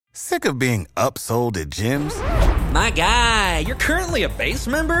Sick of being upsold at gyms? My guy, you're currently a base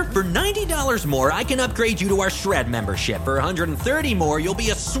member? For $90 more, I can upgrade you to our Shred membership. For $130 more, you'll be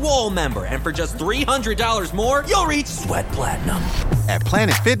a Swole member. And for just $300 more, you'll reach Sweat Platinum. At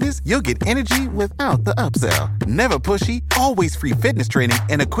Planet Fitness, you'll get energy without the upsell. Never pushy, always free fitness training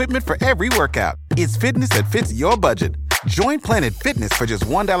and equipment for every workout. It's fitness that fits your budget. Join Planet Fitness for just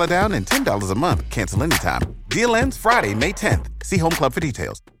 $1 down and $10 a month. Cancel anytime. Deal ends Friday, May 10th. See Home Club for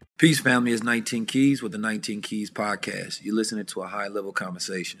details. Peace, family. It's 19 Keys with the 19 Keys podcast. You're listening to a high-level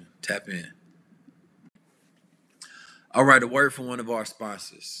conversation. Tap in. All right, a word from one of our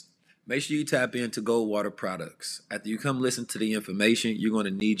sponsors. Make sure you tap into Goldwater products. After you come listen to the information, you're going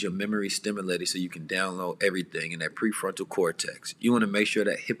to need your memory stimulated so you can download everything in that prefrontal cortex. You want to make sure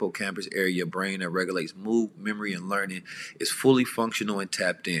that hippocampus area of your brain that regulates mood, memory, and learning is fully functional and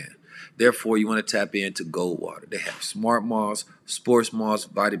tapped in. Therefore, you want to tap into Goldwater. They have Smart Moss, Sports Moss,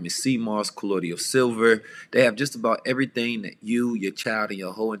 Vitamin C Moss, Colloidal Silver. They have just about everything that you, your child, and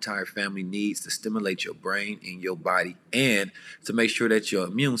your whole entire family needs to stimulate your brain and your body and to make sure that your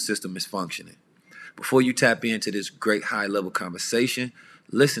immune system is functioning. Before you tap into this great high-level conversation,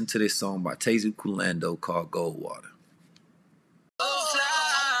 listen to this song by Tezu Kulando called Goldwater. 19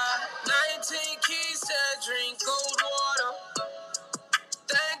 Keys said drink gold water.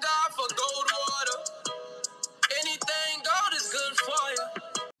 Thank God for gold water. Anything gold is good for you.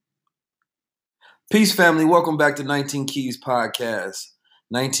 Peace, family. Welcome back to 19 Keys podcast.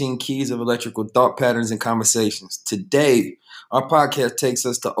 19 Keys of Electrical Thought Patterns and Conversations. Today, our podcast takes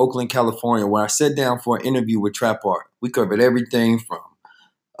us to Oakland, California, where I sat down for an interview with Trap Art. We covered everything from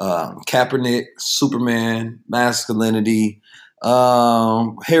Kaepernick, Superman, masculinity,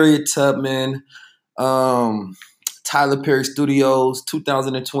 Harriet Tubman, Tyler Perry Studios,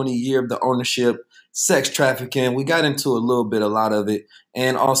 2020 year of the ownership, sex trafficking. We got into a lot of it,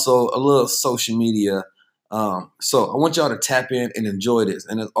 and also a little social media. So I want y'all to tap in and enjoy this.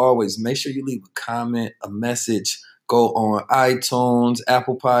 And as always, make sure you leave a comment, a message. Go on iTunes,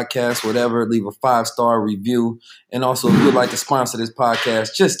 Apple Podcasts, whatever. Leave a 5-star review. And also, if you'd like to sponsor this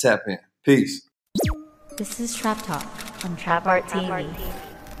podcast, just tap in. Peace. This is Trap Talk on Trap Art TV.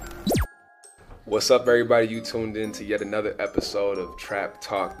 What's up, everybody? You tuned in to yet another episode of Trap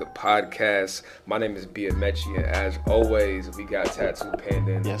Talk, the podcast. My name is Bia Mechi, and as always, we got Tattoo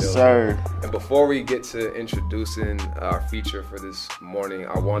Panda in the building. Sir. And before we get to introducing our feature for this morning,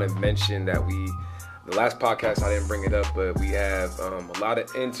 I want to mention that the last podcast, I didn't bring it up, but we have a lot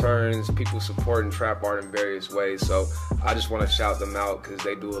of interns, people supporting trap art in various ways. So I just want to shout them out because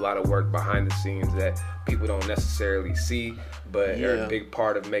they do a lot of work behind the scenes that people don't necessarily see, but they're a big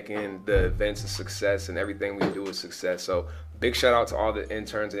part of making the events a success and everything we do a success. So big shout out to all the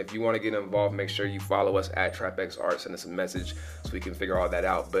interns. And if you want to get involved, make sure you follow us at TrapX Art. Send us a message so we can figure all that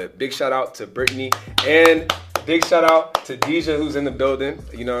out. But big shout out to Brittany and big shout out to Deja, who's in the building.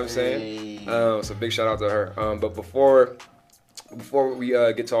 You know what I'm saying? So big shout out to her. But before we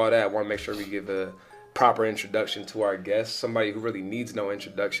get to all that, I want to make sure we give a proper introduction to our guest, somebody who really needs no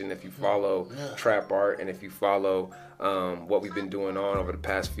introduction if you follow Trap Art and if you follow what we've been doing over the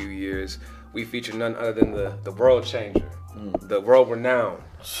past few years. We feature none other than the world changer, the world renowned,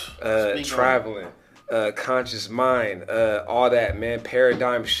 traveling, conscious mind, all that, man,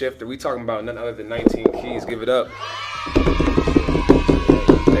 paradigm shifter. We talking about none other than 19 Keys. Give it up.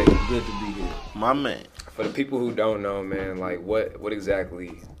 Hey, good to be here. My man. For the people who don't know, man, like what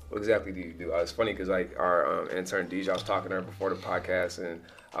exactly do you do? It's funny because like our intern DJ, I was talking to her before the podcast, and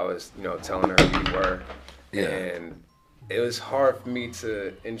I was telling her who you were, and it was hard for me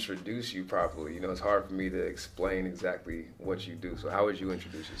to introduce you properly. It's hard for me to explain exactly what you do. So how would you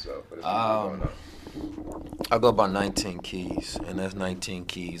introduce yourself for the people who don't know? I go by 19 Keys, and that's 19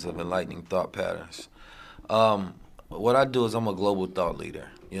 Keys of Enlightening Thought Patterns. What I do is I'm a global thought leader,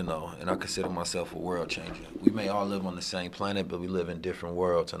 and I consider myself a world changer. We may all live on the same planet, but we live in different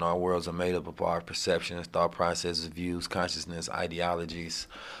worlds, and our worlds are made up of our perceptions, thought processes, views, consciousness, ideologies,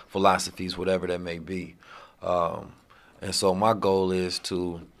 philosophies, whatever that may be. And so my goal is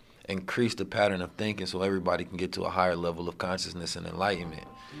to increase the pattern of thinking so everybody can get to a higher level of consciousness and enlightenment.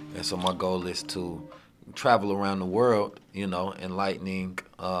 And so my goal is to travel around the world, enlightening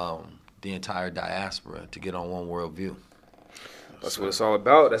the entire diaspora to get on one world view. That's what it's all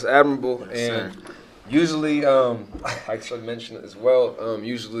about. That's admirable. Yes, and usually, I should mention it as well,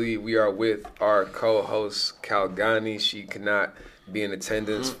 usually we are with our co-host, Kalgani. She cannot be in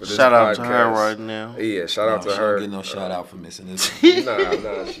attendance for this shout out podcast. to her right now. Yeah, shout out to her. She don't get no shout out for missing this.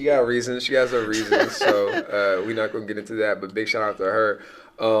 Nah. She got reasons. She has her reasons. So we're not going to get into that, but big shout out to her.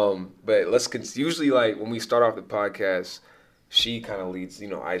 But usually like when we start off the podcast, she kind of leads,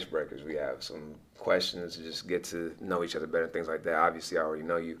 icebreakers. We have some questions to just get to know each other better and things like that. Obviously, I already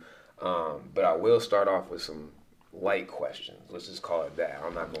know you. But I will start off with some light questions. Let's just call it that.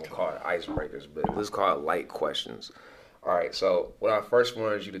 I'm not going to call it icebreakers, but let's call it light questions. All right, so what I first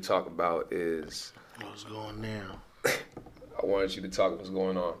wanted you to talk about is... What's going down? I wanted you to talk what's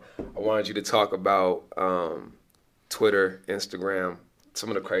going on. I wanted you to talk about Twitter, Instagram, some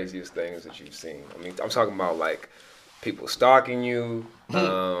of the craziest things that you've seen. I mean, I'm talking about, like, people stalking you.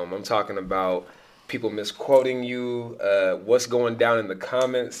 I'm talking about people misquoting you, what's going down in the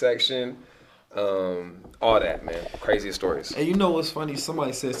comment section, all that, man. Craziest stories. And you know what's funny?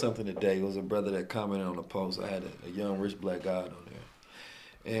 Somebody said something today. It was a brother that commented on a post. I had a young rich black guy on there.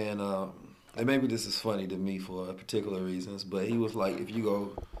 And maybe this is funny to me for particular reasons, but he was like, if you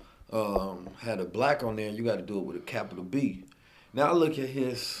go had a black on there, you got to do it with a capital B. Now I look at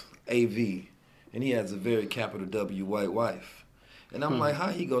his AV, and he has a very capital W white wife. And I'm like, how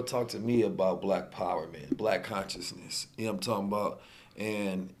he go talk to me about black power, man, black consciousness? You know what I'm talking about?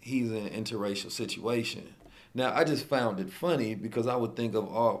 And he's in an interracial situation. Now, I just found it funny because I would think of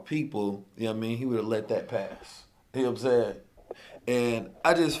all people, you know what I mean, he would have let that pass. You know what I'm saying? And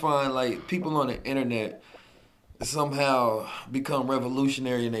I just find, like, people on the internet somehow become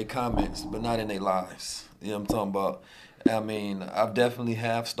revolutionary in their comments, but not in their lives. You know what I'm talking about? I mean, I've definitely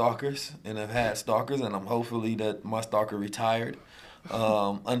have stalkers, and I've had stalkers, and I'm hopefully that my stalker retired.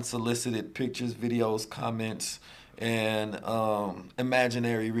 Unsolicited pictures, videos, comments, and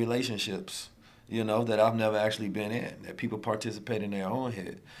imaginary relationships, that I've never actually been in, that people participate in their own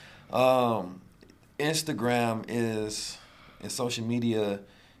head. Instagram and social media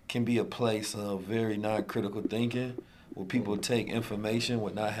can be a place of very non-critical thinking where people take information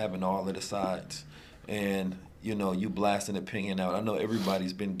with not having all of the sides. And you blast an opinion out. I know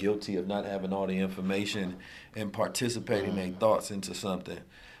everybody's been guilty of not having all the information and participating their thoughts into something.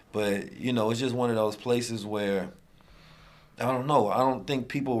 But, it's just one of those places where, I don't know, I don't think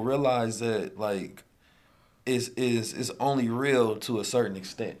people realize that, like, it's only real to a certain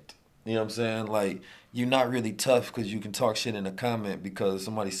extent. You know what I'm saying? Like, you're not really tough because you can talk shit in a comment because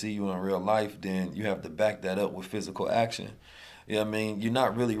somebody see you in real life, then you have to back that up with physical action. You know what I mean? You're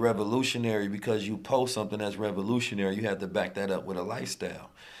not really revolutionary because you post something that's revolutionary. You have to back that up with a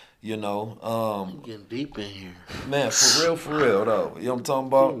lifestyle. I'm getting deep in here. Man, for real though. You know what I'm talking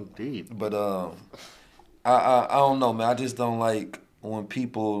about? Getting deep. But I don't know, man. I just don't like when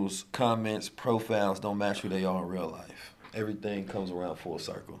people's comments, profiles don't match who they are in real life. Everything comes around full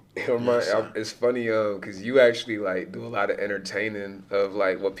circle. It's funny because you actually like do a lot of entertaining of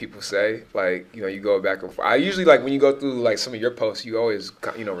like what people say. Like you go back and forth. I usually like when you go through like some of your posts, you always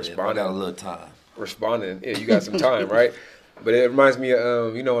responding. I got a little time. Responding, yeah, you got some time, right? But it reminds me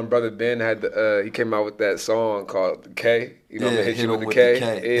of when Brother Ben had he came out with that song called The K. Hit you with the K.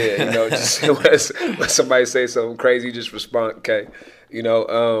 Yeah, just when somebody say something crazy, just respond K.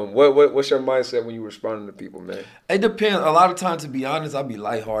 What's your mindset when you responding to people, man? It depends. A lot of times, to be honest, I'll be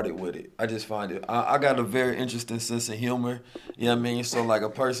lighthearted with it. I just find it. I got a very interesting sense of humor. You know what I mean? So, like, a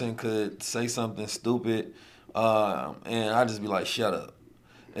person could say something stupid, and I just be like, shut up.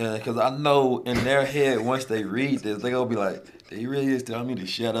 Because I know in their head, once they read this, they going to be like, he really is telling me to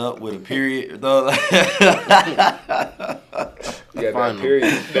shut up with a period. Yeah, that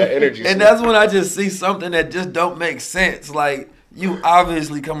period, that energy. And that's when I just see something that just don't make sense. Like, you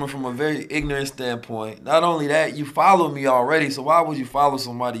obviously coming from a very ignorant standpoint. Not only that, you follow me already, so why would you follow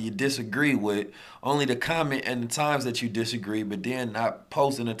somebody you disagree with, only to comment in the times that you disagree, but then not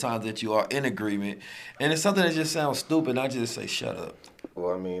post in the times that you are in agreement? And it's something that just sounds stupid, and I just say, shut up.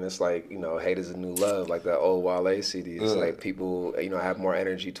 Well, I mean, it's like, hate is a new love, like that old Wale CD. It's like people, have more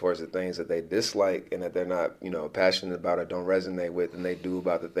energy towards the things that they dislike and that they're not, passionate about or don't resonate with than they do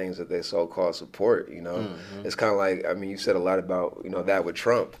about the things that they so-called support, Mm-hmm. It's kind of like, I mean, you said a lot about, that with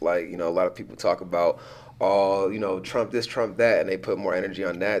Trump. Like, a lot of people talk about Trump this, Trump that, and they put more energy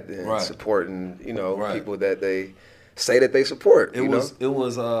on that than supporting, people that they say that they support. It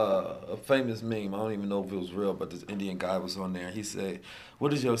was a famous meme. I don't even know if it was real, but this Indian guy was on there. He said,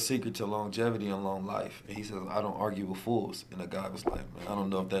 "What is your secret to longevity and long life?" And he says, "I don't argue with fools." And the guy was like, "Man, I don't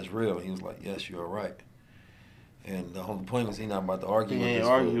know if that's real." And he was like, "Yes, you're right." And the whole point was he's not about to argue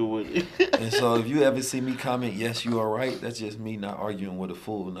with this fool. And so if you ever see me comment, "Yes, you are right," that's just me not arguing with a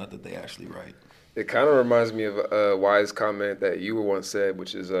fool, not that they actually right. It kind of reminds me of a wise comment that you were once said,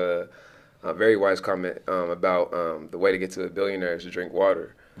 which is a very wise comment about the way to get to a billionaire is to drink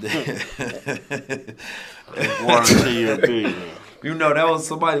water. Drink water till you're a billionaire. That was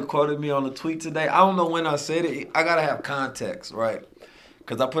somebody quoted me on a tweet today. I don't know when I said it. I got to have context, right?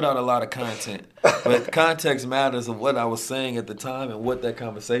 because I put out a lot of content. But context matters of what I was saying at the time and what that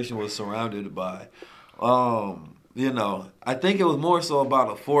conversation was surrounded by. You know, I think it was more so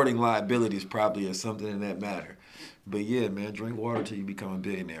about affording liabilities probably or something in that matter. But yeah, man, drink water till you become a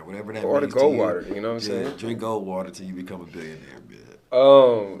billionaire. Whatever that or means the gold to you. water, you know what I'm saying? Drink gold water till you become a billionaire, man.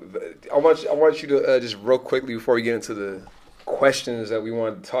 I want you to just real quickly before we get into the questions that we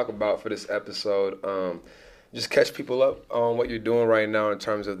wanted to talk about for this episode, just catch people up on what you're doing right now in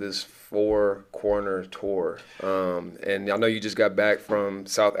terms of this 4 Corner tour. And I know you just got back from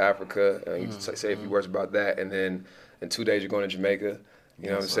South Africa. You can say a few words about that. And then in 2 days, you're going to Jamaica. You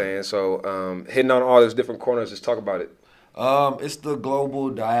know what I'm saying? So hitting on all those different corners, just talk about it. It's the Global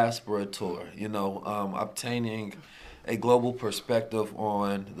Diaspora Tour, you know, obtaining a global perspective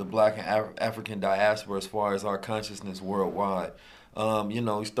on the Black and African diaspora as far as our consciousness worldwide. You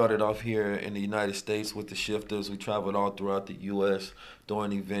know, we started off here in the United States with the Shifters. We traveled all throughout the U.S.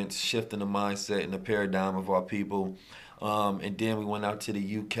 doing events, shifting the mindset and the paradigm of our people. And then we went out to the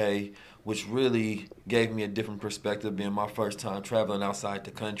U.K., which really gave me a different perspective, being my first time traveling outside the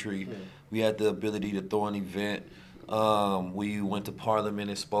country. We had the ability to throw an event. We went to Parliament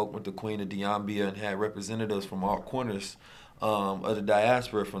and spoke with the Queen of Diambia and had representatives from all corners of the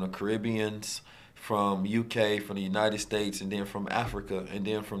diaspora, from the Caribbeans, from UK, from the United States, and then from Africa. And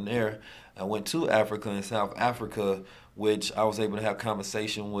then from there, I went to Africa and South Africa, which I was able to have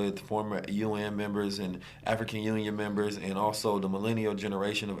conversation with former UN members and African Union members, and also the millennial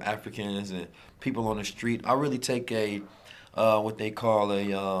generation of Africans and people on the street. I really take a what they call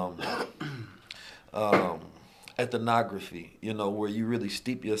a ethnography, you know, where you really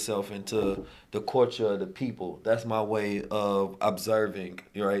steep yourself into the culture of the people. That's my way of observing,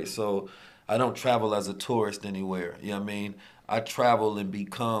 right? So I don't travel as a tourist anywhere, you know what I mean? I travel and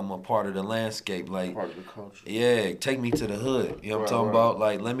become a part of the landscape, like Part of the culture. yeah, take me to the hood. You know what I'm Right, talking right. about?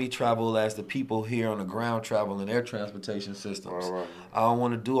 Like, let me travel as the people here on the ground travel in their transportation systems. Right, right. I don't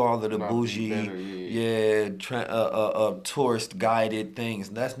want to do all of the Not be bougie, better, tourist guided things.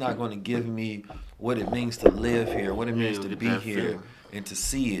 That's not going to give me what it means to live here, what it means you'll to get be that here, feeling. and to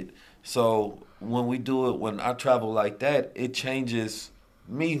see it. So when we do it, when I travel like that, it changes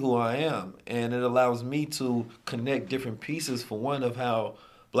me, who I am, and it allows me to connect different pieces, for one, of how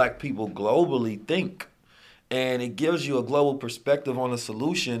Black people globally think, and it gives you a global perspective on the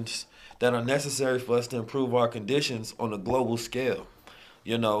solutions that are necessary for us to improve our conditions on a global scale,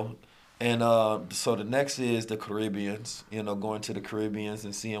 you know. And so the next is the Caribbeans, you know, going to the Caribbeans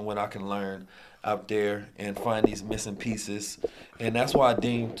and seeing what I can learn out there and find these missing pieces. And that's why I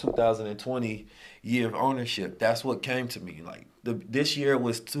deemed 2020 year of ownership. That's what came to me. Like, this year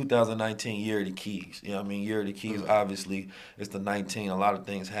was 2019 year of the keys. You know what I mean? Year of the keys, obviously, it's the 19. A lot of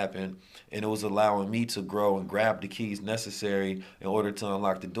things happened, and it was allowing me to grow and grab the keys necessary in order to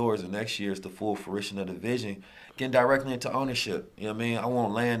unlock the doors. And next year is the full fruition of the vision, getting directly into ownership. You know what I mean? I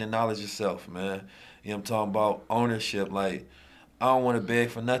want land and knowledge yourself, man. You know what I'm talking about? Ownership. Like, I don't want to beg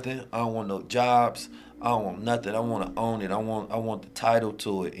for nothing. I don't want no jobs. I don't want nothing. I want to own it. I want the title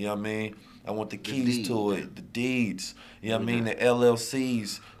to it. You know what I mean? I want the keys to it, the deeds. You know what I mean? The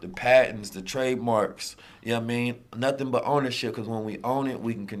LLCs, the patents, the trademarks. You know what I mean? Nothing but ownership, because when we own it,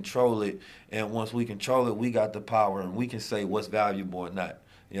 we can control it. And once we control it, we got the power, and we can say what's valuable or not.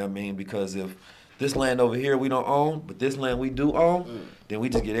 You know what I mean? Because if this land over here we don't own, but this land we do own, then we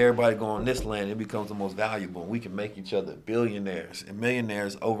just get everybody going on this land. It becomes the most valuable. We can make each other billionaires and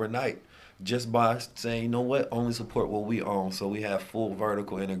millionaires overnight just by saying, you know what, only support what we own, so we have full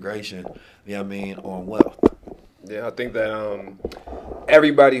vertical integration, you know what I mean, on wealth. Yeah, I think that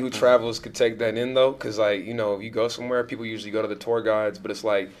everybody who travels could take that in, though, because, like, you know, if you go somewhere, people usually go to the tour guides, but it's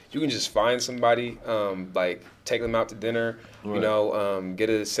like you can just find somebody, like, take them out to dinner, Right. you know, get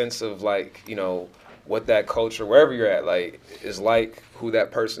a sense of, like, you know, what that culture, wherever you're at, like, is like, who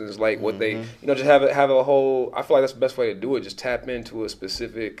that person is like, what they, you know, just have a whole, I feel like that's the best way to do it, just tap into a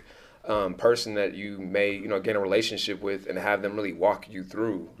specific person that you may, you know, get in a relationship with, and have them really walk you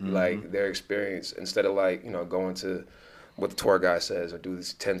through like their experience, instead of, like, you know, going to what the tour guide says, or do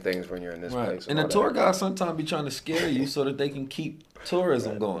these 10 things when you're in this place. And the tour guides sometimes be trying to scare you so that they can keep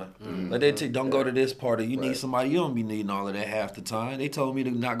tourism going. Like, they don't go to this party. You need somebody. You don't be needing all of that half the time. They told me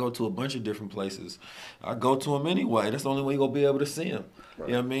to not go to a bunch of different places. I go to them anyway. That's the only way you're going to be able to see them.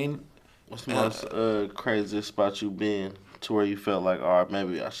 You know what I mean? What's the most craziest spot you been to where you felt like, all right,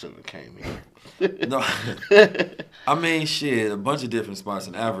 maybe I shouldn't have came here? No, I mean, shit, a bunch of different spots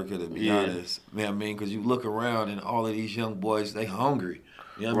in Africa, to be honest. Man, I mean, because you look around and all of these young boys, they hungry.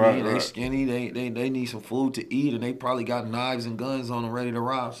 You know You know what I mean? They Right. skinny, they need some food to eat, and they probably got knives and guns on them ready to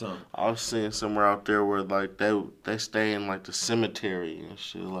rob something. I was seeing somewhere out there where like they stay in like the cemetery and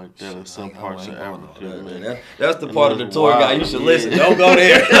shit like that in some parts of Africa. Man. That's the And part of the that's tour guide. wild, You should yeah. listen. Don't go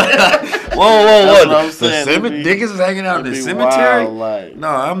there. That's whoa. what I'm saying. Niggas is hanging out in the It'd be cemetery? wild, like- No,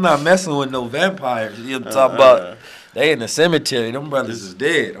 I'm not messing with no vampires. You're talking about they in the cemetery. Them brothers is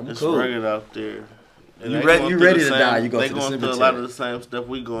dead. I'm It's cool. rugged out there. And You they ready- going you through ready the to same- die, you go they to the going through a lot cemetery. of the same stuff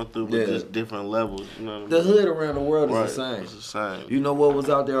we going through, but Yeah. just different levels. You know what I mean? The hood around the world is Right. the same. It's the same. You know what was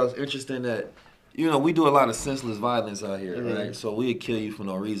out there? I was interested that, we do a lot of senseless violence out here, Mm-hmm. right? So we'd kill you for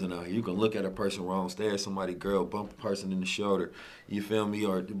no reason out here. You can look at a person wrong, stare at somebody, girl, bump a person in the shoulder, you feel me?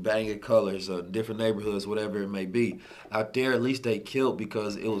 Or bang at colors, or different neighborhoods, whatever it may be. Out there, at least they killed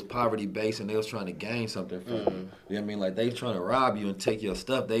because it was poverty-based and they was trying to gain something from you. You know what I mean? Like, they trying to rob you and take your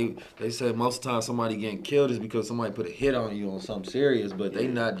stuff. They said most of the time somebody getting killed is because somebody put a hit on you on something serious, but they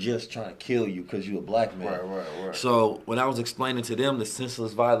not just trying to kill you because you a black man. Right. So when I was explaining to them the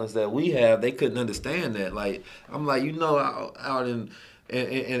senseless violence that we have, they couldn't understand that. Like, I'm like, out in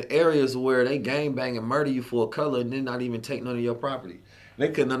areas where they gang bang and murder you for a color and then not even take none of your property. They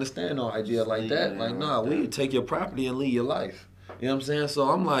couldn't understand no idea like that. Like, nah, we would take your property and leave your life. You know what I'm saying? So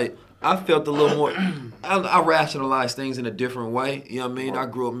I'm like, I felt a little more, I rationalized things in a different way. You know what I mean? I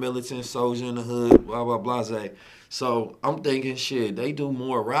grew up militant, soldier in the hood, blah, blah, blase. So I'm thinking, shit, they do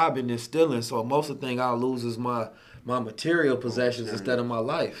more robbing than stealing. So most of the thing I'll lose is my material possessions instead of my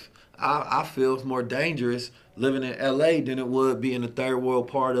life. I feel it's more dangerous living in L.A. than it would be in the third world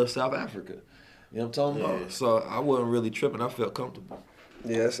part of South Africa. You know what I'm talking about? So I wasn't really tripping. I felt comfortable.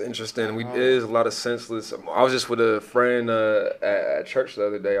 Yeah, that's interesting. There's a lot of senseless. I was just with a friend at church the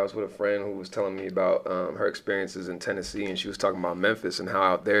other day. I was with a friend who was telling me about her experiences in Tennessee, and she was talking about Memphis and how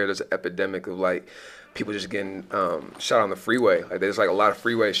out there's an epidemic of like people just getting shot on the freeway. Like there's like a lot of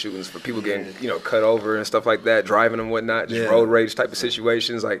freeway shootings for people getting cut over and stuff like that, driving and whatnot, just road rage type of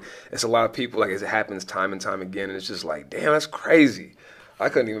situations. Like it's a lot of people. Like it happens time and time again, and it's just like, damn, that's crazy. I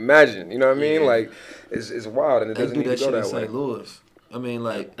couldn't even imagine. You know what I mean? Like it's wild, and it doesn't do need that to go shit in that way. St. Louis. I mean,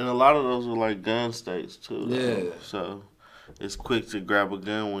 like, And a lot of those are like gun states too. though. Yeah. So it's quick to grab a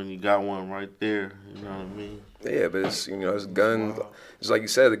gun when you got one right there. You know what I mean? Yeah, but it's it's guns. It's like you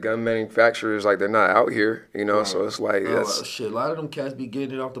said, the gun manufacturers like they're not out here. So it's like that's shit. A lot of them cats be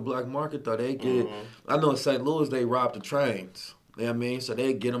getting it off the black market though. They get. I know in St. Louis they rob the trains. You know what I mean? So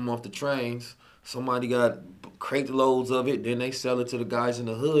they get them off the trains. Somebody got crate loads of it. Then they sell it to the guys in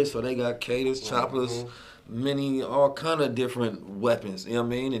the hood. So they got caters, choppers, many all kind of different weapons. You know what I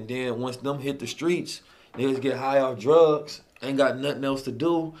mean? And then once them hit the streets, they just get high off drugs. Ain't got nothing else to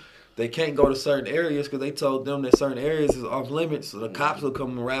do. They can't go to certain areas because they told them that certain areas is off limits. So the cops will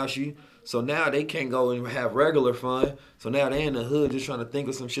come around you. So now they can't go and have regular fun. So now they in the hood just trying to think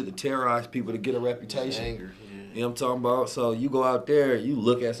of some shit to terrorize people to get a reputation. Anger. You know what I'm talking about? So you go out there, you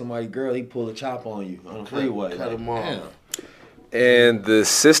look at somebody's girl, he pull a chop on you on the freeway. Cut him off. Damn. And the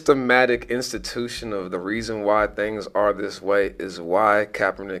systematic institution of the reason why things are this way is why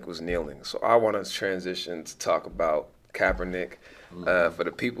Kaepernick was kneeling. So I want to transition to talk about Kaepernick. For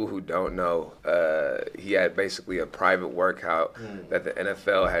the people who don't know, he had basically a private workout that the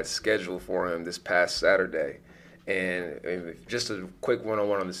NFL had scheduled for him this past Saturday. And just a quick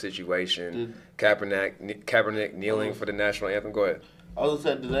one-on-one on the situation, Kaepernick kneeling for the national anthem. Go ahead. I was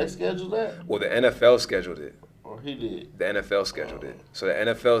saying, did they schedule that? Well, the NFL scheduled it. Or he did? The NFL scheduled it. So the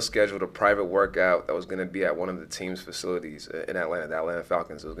NFL scheduled a private workout that was going to be at one of the team's facilities in Atlanta, the Atlanta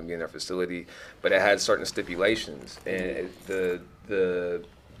Falcons. It was going to be in their facility, but it had certain stipulations. And the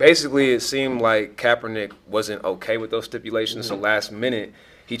basically it seemed like Kaepernick wasn't okay with those stipulations. So last minute,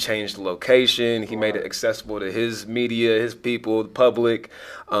 he changed the location. He made it accessible to his media, his people, the public.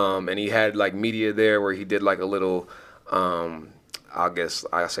 And he had like media there where he did like a little I guess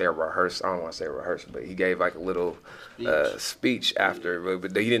I say a rehearse. I don't want to say rehearse, but he gave like a little speech after.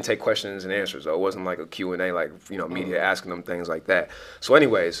 But he didn't take questions and answers. So it wasn't like a Q&A, like media asking him things like that. So,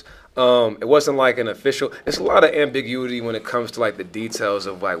 anyways, it wasn't like an official. It's a lot of ambiguity when it comes to like the details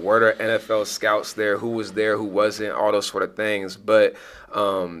of like were there NFL scouts there, who was there, who wasn't, all those sort of things. But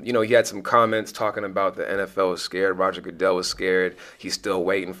he had some comments talking about the NFL was scared. Roger Goodell was scared. He's still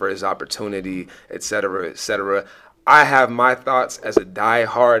waiting for his opportunity, et cetera, et cetera. I have my thoughts as a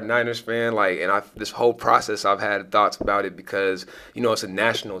die-hard Niners fan, this whole process I've had thoughts about it because, it's a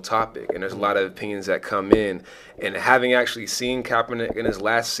national topic and there's a lot of opinions that come in. And having actually seen Kaepernick in his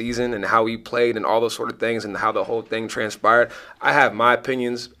last season and how he played and all those sort of things and how the whole thing transpired, I have my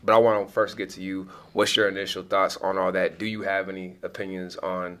opinions, but I want to first get to you. What's your initial thoughts on all that? Do you have any opinions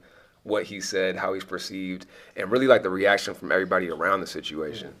on what he said, how he's perceived, and really like the reaction from everybody around the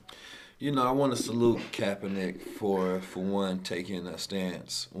situation. You know, I want to salute Kaepernick for one, taking a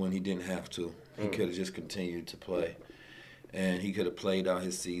stance when he didn't have to. He could have just continued to play, and he could have played out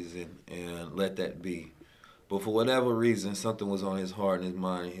his season and let that be. But for whatever reason, something was on his heart and his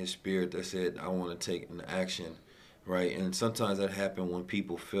mind and his spirit that said, I want to take an action, right? And sometimes that happens when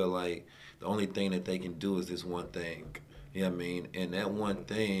people feel like the only thing that they can do is this one thing. You know what I mean? And that one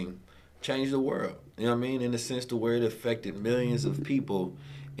thing changed the world. You know what I mean? In the sense to where it affected millions of people,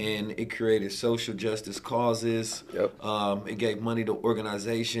 and it created social justice causes. Yep. It gave money to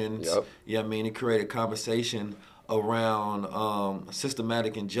organizations. Yep. You know what I mean? It created conversation around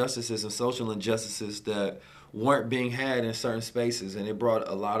systematic injustices and social injustices that weren't being had in certain spaces, and it brought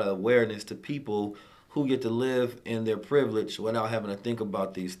a lot of awareness to people who get to live in their privilege without having to think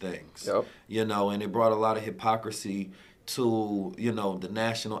about these things. Yep. You know, and it brought a lot of hypocrisy to, you know, the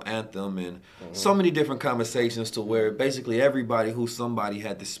national anthem and so many different conversations to where basically everybody who's somebody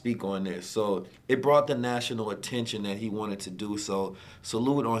had to speak on this. So it brought the national attention that he wanted to do. So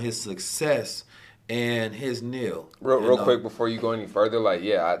salute on his success and his nil. Real quick before you go any further, like,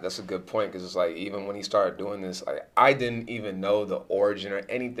 that's a good point, because it's like, even when he started doing this, like, I didn't even know the origin or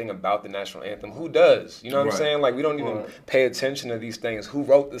anything about the national anthem. Who does? You know what I'm saying? Like, we don't even pay attention to these things. Who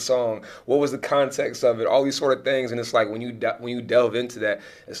wrote the song? What was the context of it? All these sort of things. And it's like, when you delve into that,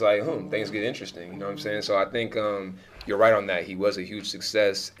 it's like, things get interesting. You know what I'm saying? So I think you're right on that. He was a huge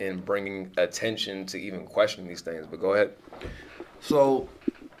success in bringing attention to even questioning these things. But go ahead. So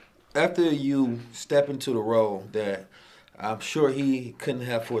after you step into the role that I'm sure he couldn't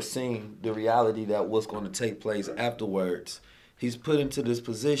have foreseen the reality that was going to take place afterwards, he's put into this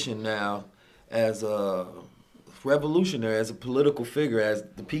position now as a revolutionary, as a political figure, as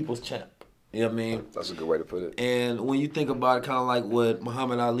the people's champ. You know what I mean? That's a good way to put it. And when you think about it, kind of like what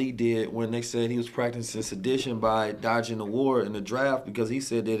Muhammad Ali did when they said he was practicing sedition by dodging the war in the draft because he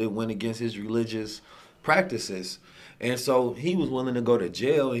said that it went against his religious practices. And so he was willing to go to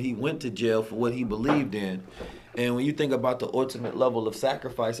jail, and he went to jail for what he believed in. And when you think about the ultimate level of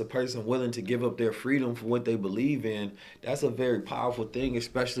sacrifice, a person willing to give up their freedom for what they believe in, that's a very powerful thing,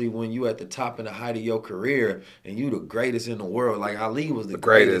 especially when you at the top and the height of your career and you the greatest in the world. Like Ali was the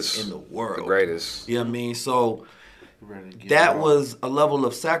greatest in the world. The greatest. You know what I mean? So that was a level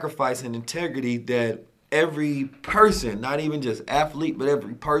of sacrifice and integrity that every person, not even just athlete, but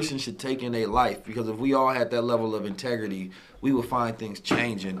every person should take in their life. Because if we all had that level of integrity, we would find things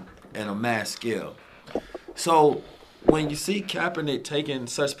changing at a mass scale. So when you see Kaepernick taking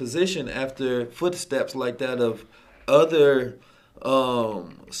such position after footsteps like that of other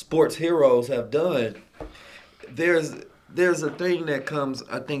sports heroes have done, there's a thing that comes,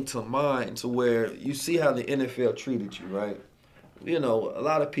 I think, to mind to where you see how the NFL treated you, right? You know, a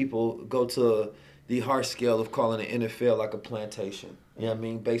lot of people go to the harsh scale of calling the NFL like a plantation. You know what I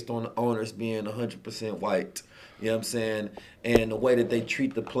mean? Based on the owners being 100% white. You know what I'm saying? And the way that they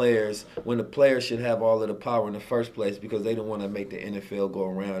treat the players, when the players should have all of the power in the first place because they don't want to make the NFL go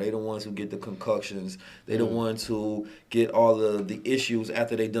around. They're the ones who get the concussions. They're the ones who get all of the issues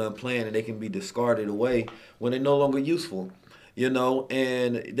after they're done playing, and they can be discarded away when they're no longer useful. You know,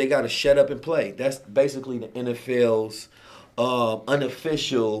 and they got to shut up and play. That's basically the NFL's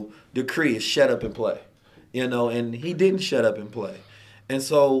unofficial decree is shut up and play. You know, and he didn't shut up and play. And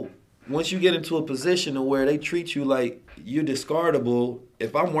so once you get into a position where they treat you like you're discardable,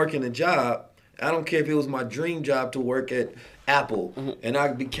 if I'm working a job, I don't care if it was my dream job to work at Apple, and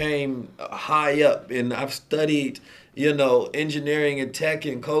I became high up, and I've studied, you know, engineering and tech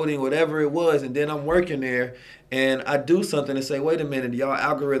and coding, whatever it was, and then I'm working there, and I do something and say, wait a minute, y'all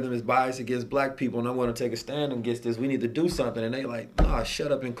algorithm is biased against black people, and I'm going to take a stand against this. We need to do something. And they like, nah,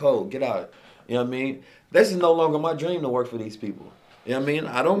 shut up and code. Get out. You know what I mean? This is no longer my dream to work for these people. You know what I mean?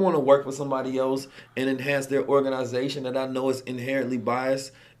 I don't want to work for somebody else and enhance their organization that I know is inherently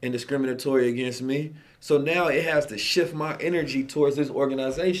biased and discriminatory against me. So now it has to shift my energy towards this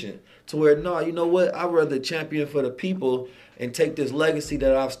organization to where, no, you know what? I'd rather champion for the people and take this legacy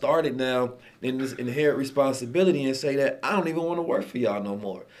that I've started now and this inherent responsibility and say that I don't even want to work for y'all no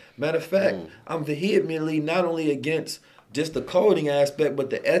more. Matter of fact, I'm vehemently not only against just the coding aspect,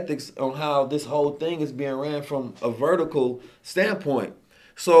 but the ethics on how this whole thing is being ran from a vertical standpoint.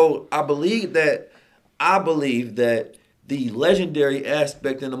 So I believe that the legendary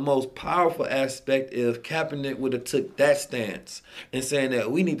aspect and the most powerful aspect if Kaepernick would have took that stance and saying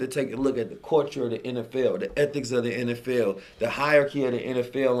that we need to take a look at the culture of the NFL, the ethics of the NFL, the hierarchy of the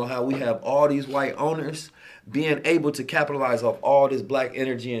NFL, on how we have all these white owners being able to capitalize off all this black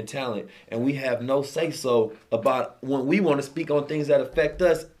energy and talent, and we have no say-so about when we want to speak on things that affect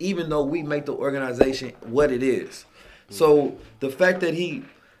us, even though we make the organization what it is. So the fact that he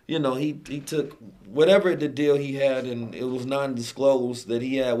took whatever the deal he had, and it was non-disclosed, that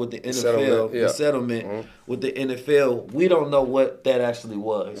he had with the NFL, the settlement with the NFL, we don't know what that actually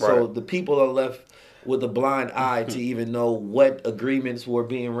was. Right. So the people are left with a blind eye to even know what agreements were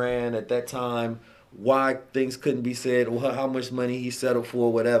being ran at that time, why things couldn't be said, or how much money he settled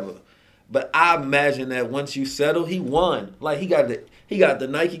for, whatever. But I imagine that once you settle, he won. Like he got the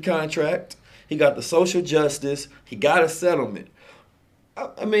Nike contract, he got the social justice, he got a settlement.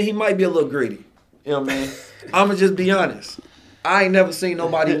 I mean, he might be a little greedy. You know what I mean? I'm going to just be honest. I ain't never seen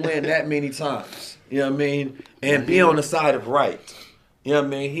nobody win that many times. You know what I mean? And be on the side of right. You know what I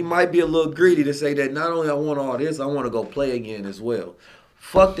mean? He might be a little greedy to say that not only I want all this, I want to go play again as well.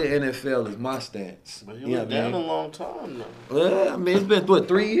 Fuck the NFL is my stance. But he was down a long time, though. Well, I mean, it's been,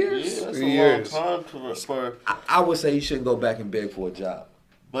 3 years? Yeah, that's 3 years. Long time for I would say he shouldn't go back and beg for a job.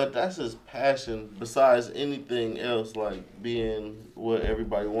 But that's his passion. Besides anything else, like being what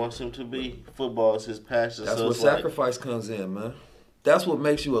everybody wants him to be, football is his passion. That's where sacrifice comes in, man. That's what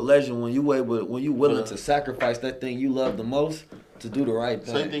makes you a legend, when you willing to sacrifice that thing you love the most to do the right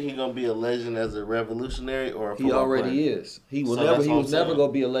thing. So you think he's gonna be a legend as a revolutionary or a football He already player? is. He was never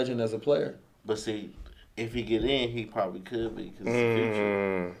gonna be a legend as a player. But see, if he get in, he probably could be because it's the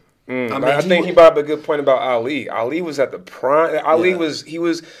future. I think he brought up a good point about Ali. Ali was at the prime. Ali was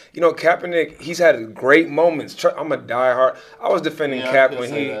Kaepernick, he's had great moments. I'm a diehard. I was defending Cap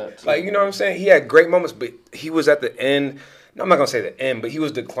when he, you know what I'm saying? He had great moments, but he was at the end. No, I'm not going to say the end, but he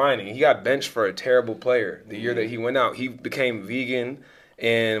was declining. He got benched for a terrible player the year that he went out. He became vegan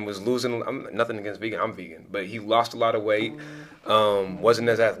and was losing. Nothing against vegan. I'm vegan. But he lost a lot of weight. Wasn't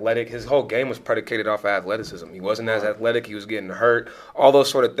as athletic. His whole game was predicated off of athleticism. He wasn't as athletic. He was getting hurt. All those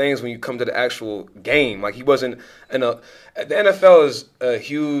sort of things when you come to the actual game. Like he wasn't the NFL is a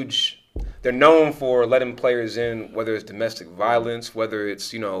huge. They're known for letting players in, whether it's domestic violence, whether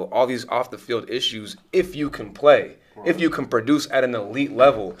it's all these off the field issues. If you can play. If you can produce at an elite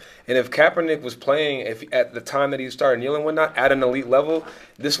level. And if Kaepernick was playing at the time that he started kneeling and whatnot at an elite level,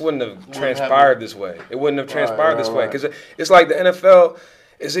 this wouldn't have transpired this way. It wouldn't have transpired this way. Because it's like the NFL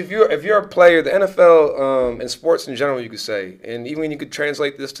is if you're a player, the NFL and sports in general, you could say, and even you could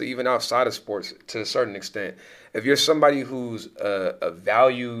translate this to even outside of sports to a certain extent. If you're somebody who's a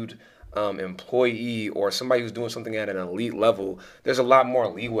valued employee or somebody who's doing something at an elite level, there's a lot more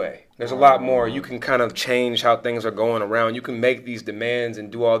leeway. There's a lot more. You can kind of change how things are going around. You can make these demands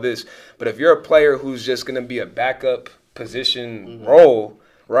and do all this. But if you're a player who's just going to be a backup position role,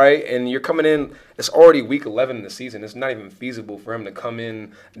 right, and you're coming in, it's already week 11 in the season. It's not even feasible for him to come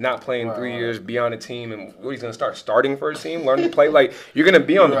in, not playing 3 years, be on a team, and he's going to start starting for a team, learn to play. Like, you're going to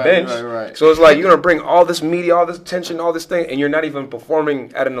be on the bench. So it's like you're going to bring all this media, all this attention, all this thing, and you're not even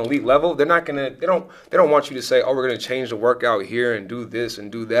performing at an elite level. They're not going to, they don't want you to say, oh, we're going to change the workout here and do this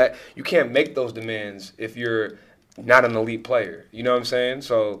and do that. You can't make those demands if you're not an elite player. You know what I'm saying?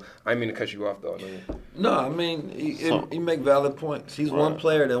 So I didn't mean to cut you off, though. No, I mean, he make valid points. He's one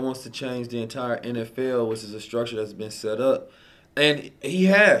player that wants to change the entire NFL, which is a structure that's been set up. And he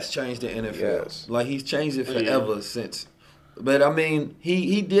has changed the NFL. Yes. Like, he's changed it forever since. But, I mean,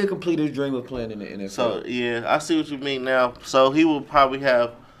 he did complete his dream of playing in the NFL. So, yeah, I see what you mean now. So he will probably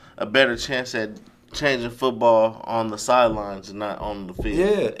have a better chance at changing football on the sidelines and not on the field.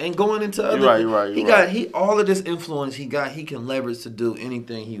 Yeah, and going into other. You're right. All of this influence he can leverage to do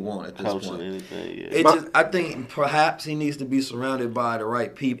anything he wants at this point. Anything, I think perhaps he needs to be surrounded by the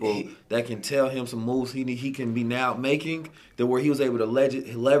right people that can tell him some moves he can be now making, that where he was able to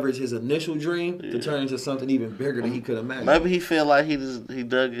leverage his initial dream to turn into something even bigger than he could imagine. Maybe he feel like he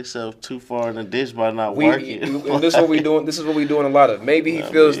dug himself too far in the ditch by not working. And this is what we doing. This is what we doing a lot of. Maybe he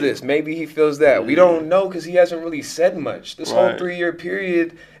feels this. Maybe he feels that. We don't know because he hasn't really said much. This whole 3-year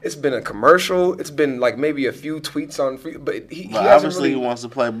period, it's been a commercial. It's been like maybe a few tweets on free, but he obviously he wants to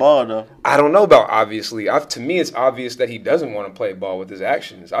play ball though. I don't know about obviously. To me, it's obvious that he doesn't want to play ball with his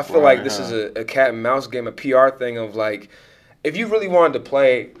actions. I feel like this is a cat and mouse game, a PR thing of like, if you really wanted to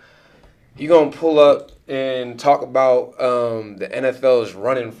play, you're going to pull up and talk about the NFL is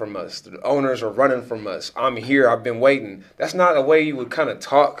running from us. The owners are running from us. I'm here. I've been waiting. That's not a way you would kind of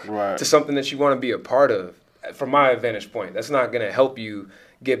talk to something that you want to be a part of. from my vantage point, that's not going to help you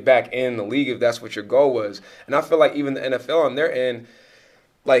get back in the league if that's what your goal was. And I feel like even the NFL on their end,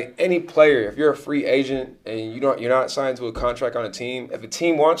 like any player, if you're a free agent and you're not signed to a contract on a team, if a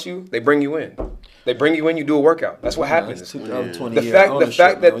team wants you, they bring you in. They bring you in, you do a workout. That's what happens. The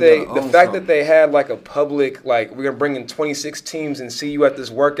fact that they had like a public, like, we're gonna bring in 26 teams and see you at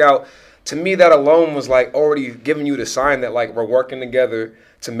this workout, to me that alone was like already giving you the sign that like we're working together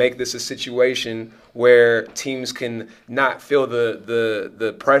to make this a situation where teams can not feel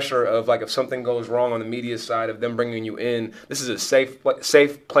the pressure of like if something goes wrong on the media side of them bringing you in, this is a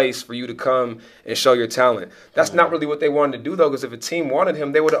safe place for you to come and show your talent. That's not really what they wanted to do though, because if a team wanted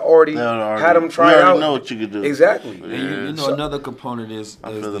him, they would have already had him try out. Know what you could do. Exactly. And you know, another component is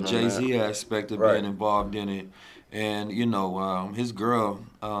the Jay-Z aspect of being involved in it. And, you know, his girl,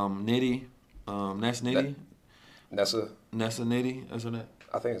 Nitty, that's Nitty? Nessa Nitty, isn't it?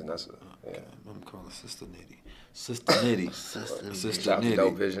 I think it's Nessa. Yeah. Okay, I'm calling Sister Nitty. Sister Nitty. Sister Nitty.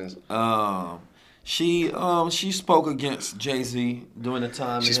 Dope Visions. She spoke against Jay-Z during the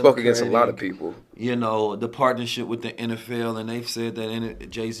time. She spoke against a lot of people. You know, the partnership with the NFL, and they've said that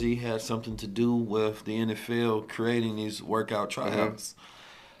Jay-Z had something to do with the NFL creating these workout tryouts.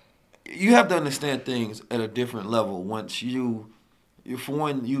 You have to understand things at a different level. Once you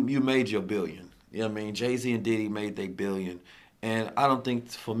made your billion. You know what I mean? Jay-Z and Diddy made their billion. And I don't think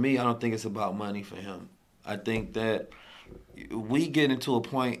it's about money for him. I think that we get into a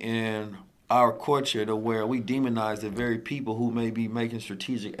point in our culture to where we demonize the very people who may be making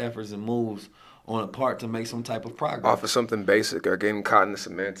strategic efforts and moves on a part to make some type of progress. Off of something basic or getting caught in the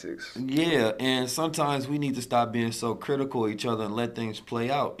semantics. Yeah, and sometimes we need to stop being so critical of each other and let things play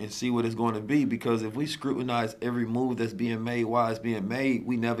out and see what it's going to be, because if we scrutinize every move that's being made while it's being made,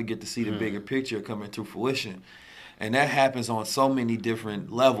 we never get to see the bigger picture coming to fruition. And that happens on so many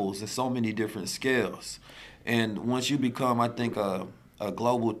different levels and so many different scales. And once you become, I think, a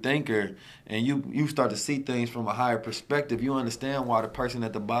global thinker and you start to see things from a higher perspective, you understand why the person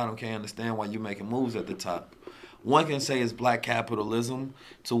at the bottom can't understand why you're making moves at the top. One can say it's black capitalism,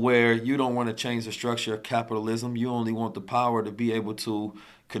 to where you don't want to change the structure of capitalism. You only want the power to be able to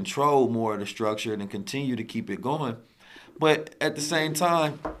control more of the structure and continue to keep it going. But at the same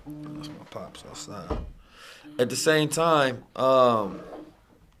time, that's my pops outside. At the same time, I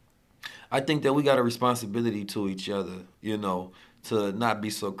think that we got a responsibility to each other, you know, to not be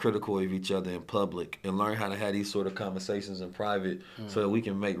so critical of each other in public and learn how to have these sort of conversations in private so that we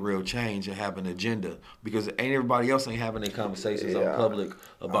can make real change and have an agenda. Because everybody else ain't having their conversations on public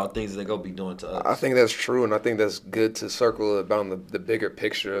about things they're going to be doing to us. I think that's true, and I think that's good to circle about the bigger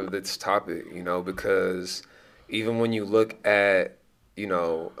picture of this topic, you know, because even when you look at, you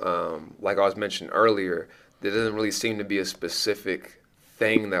know, like I was mentioning earlier, there doesn't really seem to be a specific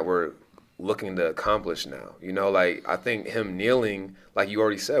thing that we're looking to accomplish now. You know, like, I think him kneeling, like you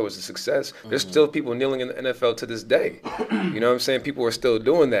already said, was a success. There's still people kneeling in the NFL to this day. You know what I'm saying? People are still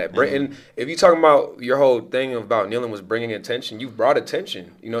doing that. And if you're talking about your whole thing about kneeling was bringing attention, you've brought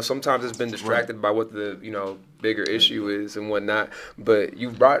attention. You know, sometimes it's been distracted by what the, you know, bigger issue is and whatnot, but you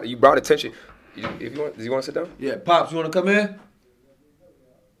brought attention. If you want, do you want to sit down? Yeah, Pops, you want to come in?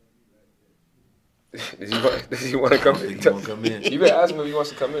 Does he want to come in? You can ask him if he wants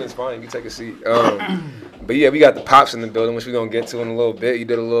to come in. It's fine. You can take a seat. But yeah, we got the Pops in the building, which we're going to get to in a little bit. You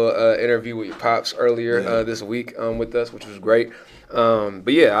did a little interview with your Pops earlier this week with us, which was great.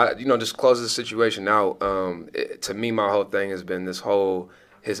 But yeah, just close the situation out. To me, my whole thing has been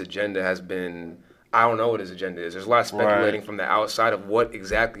his agenda has been, I don't know what his agenda is. There's a lot of speculating from the outside of what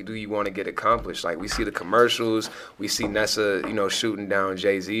exactly do you want to get accomplished. Like, we see the commercials, we see Nessa, shooting down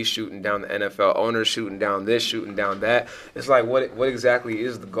Jay-Z, shooting down the NFL owners, shooting down this, shooting down that. It's like, what exactly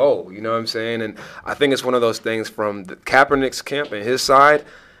is the goal? You know what I'm saying? And I think it's one of those things from the Kaepernick's camp and his side.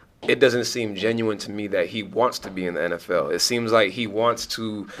 It doesn't seem genuine to me that he wants to be in the NFL. It seems like he wants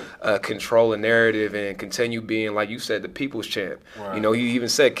to control a narrative and continue being, like you said, the people's champ. Right. He even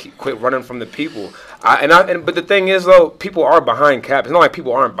said, quit running from the people. But the thing is, though, people are behind Cap. It's not like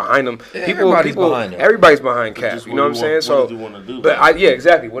people aren't behind him. Everybody's behind Cap. You know what I'm saying? What does he want to do?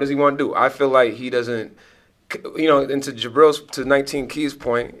 Exactly. What does he want to do? I feel like he doesn't. And to Jabril's, to 19 Keys'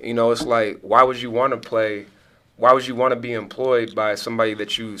 point, it's like, why would you want to play? Why would you want to be employed by somebody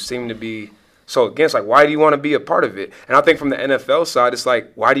that you seem to be so against? Like, why do you want to be a part of it? And I think from the NFL side, it's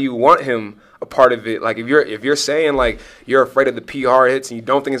like, why do you want him a part of it? Like, if you're saying, like, you're afraid of the PR hits and you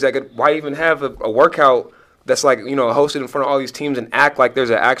don't think it's that good, why even have a workout that's like, hosted in front of all these teams and act like there's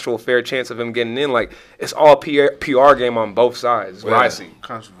an actual fair chance of him getting in. Like, it's all PR game on both sides. Is what I see.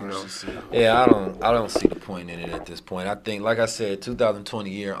 Controversy. Yeah, I don't see the point in it at this point. I think, like I said, 2020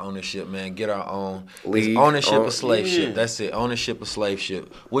 year ownership, man. Get our own league. Ownership of slave ship. That's it. Ownership of slave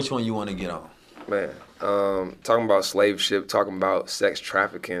ship. Which one you want to get on? Man, talking about slave ship, talking about sex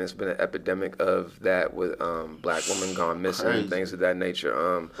trafficking, it's been an epidemic of that with black women gone missing and things of that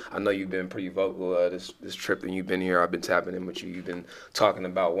nature. I know you've been pretty vocal this trip that you've been here. I've been tapping in with you. You've been talking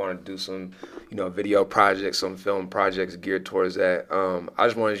about wanting to do some, video projects, some film projects geared towards that. I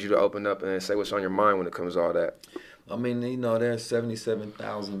just wanted you to open up and say what's on your mind when it comes to all that. I mean, there's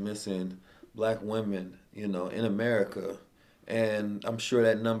 77,000 missing black women, in America. And I'm sure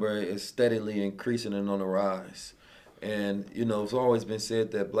that number is steadily increasing and on the rise. And, it's always been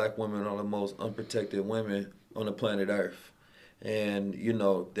said that black women are the most unprotected women on the planet Earth. And,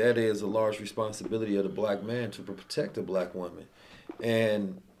 that is a large responsibility of the black man to protect the black woman.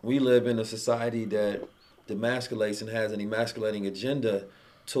 And we live in a society that demasculates and has an emasculating agenda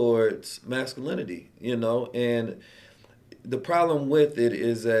towards masculinity, And the problem with it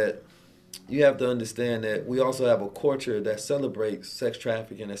is that you have to understand that we also have a culture that celebrates sex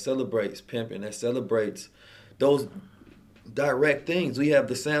trafficking, that celebrates pimping, that celebrates those direct things. We have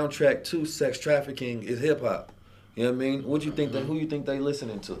the soundtrack to sex trafficking is hip hop. You know what I mean? What you think who you think they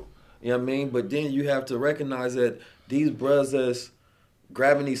listening to? You know what I mean? But then you have to recognize that these brothers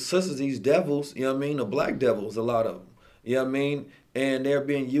grabbing these sisters, these devils, you know what I mean? The black devils, a lot of them. You know what I mean? And they're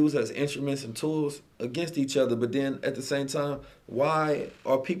being used as instruments and tools against each other. But then at the same time, why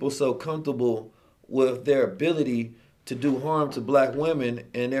are people so comfortable with their ability to do harm to black women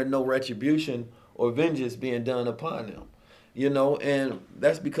and there's no retribution or vengeance being done upon them? And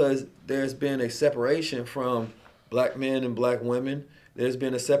that's because there's been a separation from black men and black women. There's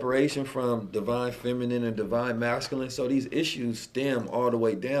been a separation from divine feminine and divine masculine. So these issues stem all the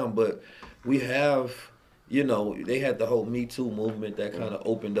way down. But we have... they had the whole Me Too movement that kind of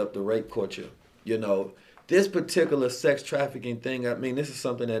opened up the rape culture. This particular sex trafficking thing, I mean, this is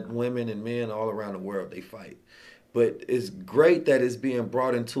something that women and men all around the world, they fight. But it's great that it's being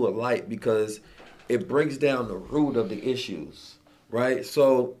brought into a light because it breaks down the root of the issues, right?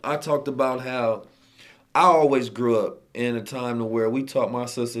 So I talked about how I always grew up in a time to where we taught my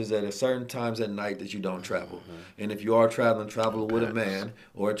sisters that at certain times at night that you don't travel. Mm-hmm. And if you are traveling, travel with a man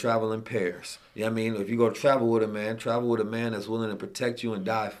or travel in pairs. You know what I mean? If you go travel with a man that's willing to protect you and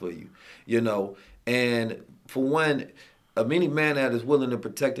die for you, And for one, any man that is willing to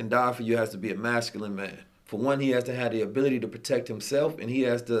protect and die for you has to be a masculine man. For one, he has to have the ability to protect himself, and he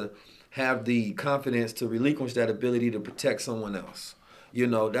has to have the confidence to relinquish that ability to protect someone else.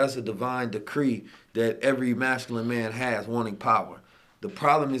 That's a divine decree that every masculine man has, wanting power. The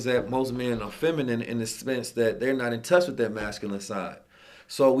problem is that most men are feminine in the sense that they're not in touch with their masculine side.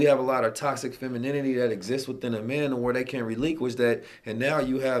 So we have a lot of toxic femininity that exists within a man where they can relinquish that. And now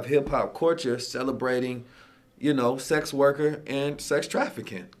you have hip-hop culture celebrating, sex worker and sex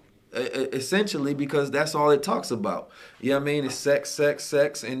trafficking. Essentially, because that's all it talks about. You know what I mean? It's sex, sex,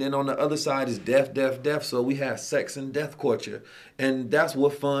 sex, and then on the other side is death, death, death. So we have sex and death culture, and that's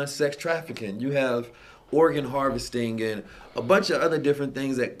what funds sex trafficking. You have organ harvesting and a bunch of other different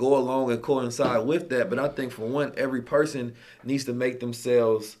things that go along and coincide with that. But I think for one, every person needs to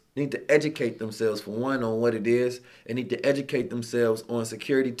need to educate themselves for one on what it is, and need to educate themselves on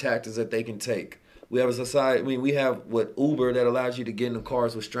security tactics that they can take. We have a society, we have Uber that allows you to get in the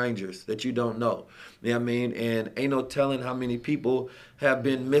cars with strangers that you don't know. You know what I mean? And ain't no telling how many people have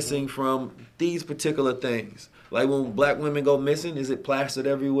been missing from these particular things. Like when black women go missing, is it plastered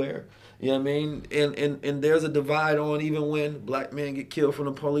everywhere? You know what I mean? And there's a divide on even when black men get killed from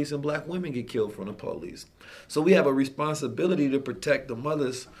the police and black women get killed from the police. So we have a responsibility to protect the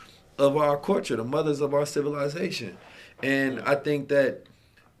mothers of our culture, the mothers of our civilization. And I think that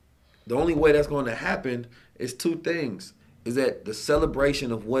the only way that's going to happen is two things. Is that the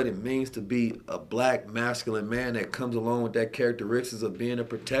celebration of what it means to be a black masculine man that comes along with that characteristics of being a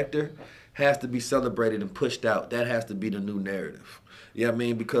protector has to be celebrated and pushed out. That has to be the new narrative. You know what I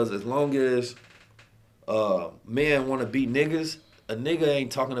mean? Because as long as men want to be niggas, a nigga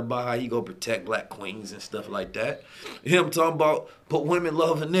ain't talking about how he go protect black queens and stuff like that. Him talking about, but women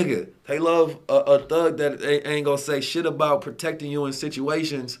love a nigga. They love a thug that ain't gonna say shit about protecting you in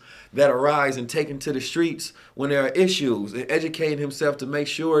situations that arise and taken to the streets when there are issues and educating himself to make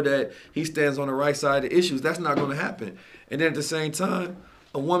sure that he stands on the right side of the issues. That's not gonna happen. And then at the same time,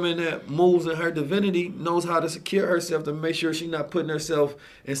 a woman that moves in her divinity knows how to secure herself to make sure she's not putting herself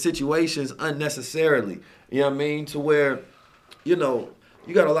in situations unnecessarily. You know what I mean? To where,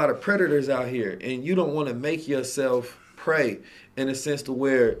 you got a lot of predators out here, and you don't want to make yourself prey in a sense to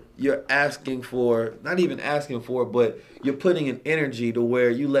where you're asking for, not even asking for, but you're putting an energy to where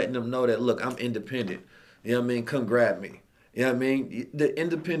you letting them know that, look, I'm independent. You know what I mean? Come grab me. You know what I mean? The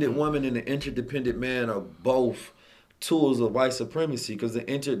independent woman and the interdependent man are both tools of white supremacy, because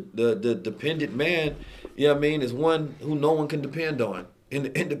the dependent man, you know what I mean, is one who no one can depend on. And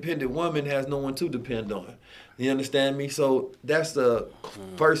the independent woman has no one to depend on. You understand me? So that's the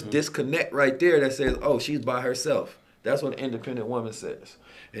first disconnect right there that says, oh, she's by herself. That's what an independent woman says.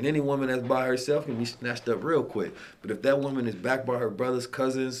 And any woman that's by herself can be snatched up real quick. But if that woman is backed by her brothers,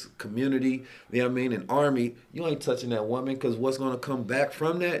 cousins, community, you know what I mean, an army, you ain't touching that woman, because what's going to come back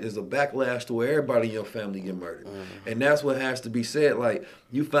from that is a backlash to where everybody in your family get murdered. And that's what has to be said. Like,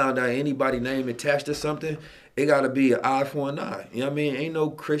 you found out anybody name attached to something, it got to be an eye for an eye. You know what I mean? Ain't no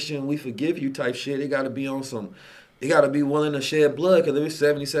Christian, we forgive you type shit. It got to be on some, you got to be willing to shed blood, because there's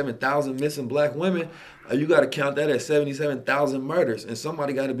 77,000 missing black women. You got to count that as 77,000 murders, and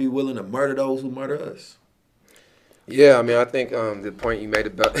somebody got to be willing to murder those who murder us. Yeah, I mean, I think the point you made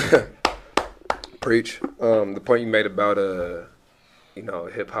about preach, the point you made about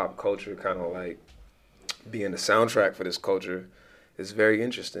hip hop culture kind of like being the soundtrack for this culture is very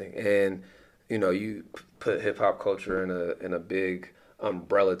interesting. And you put hip hop culture in a big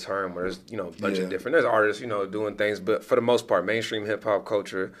umbrella term where there's a bunch of different, there's artists doing things, but for the most part, mainstream hip hop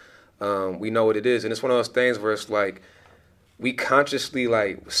culture. We know what it is, and it's one of those things where it's like we consciously,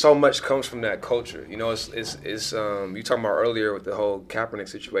 like, so much comes from that culture. It's you talking about earlier with the whole Kaepernick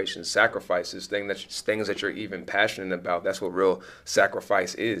situation, sacrifices, things that you're even passionate about. That's what real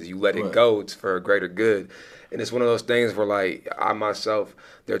sacrifice is. You let it go for a greater good. And it's one of those things where, like, I myself,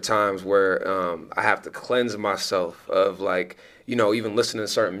 there are times where I have to cleanse myself of, like, even listening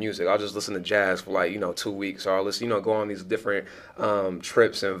to certain music. I'll just listen to jazz for 2 weeks, or I'll listen, go on these different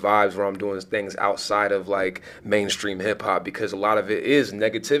trips and vibes where I'm doing things outside of like mainstream hip hop, because a lot of it is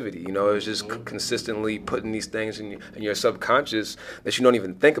negativity. It's just consistently putting these things in your subconscious that you don't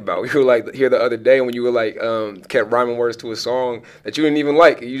even think about. We were like here the other day when you were like kept rhyming words to a song that you didn't even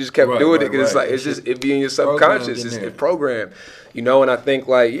like. You just kept doing it because it's like it be in your subconscious. It's programmed. And I think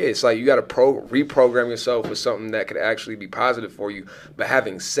it's like you got to reprogram yourself with something that could actually be positive for you. But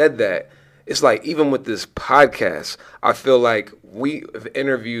having said that, it's like even with this podcast, I feel like we have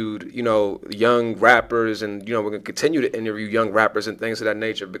interviewed, young rappers, and, we're going to continue to interview young rappers and things of that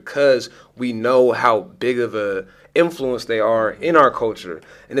nature because we know how big of a influence they are in our culture.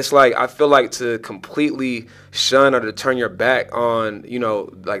 And it's like, I feel like to completely shun or to turn your back on,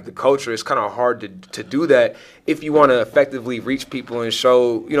 like the culture, it's kind of hard to do that if you want to effectively reach people and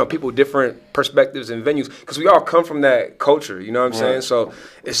show, people different perspectives and venues, because we all come from that culture, you know what I'm saying? So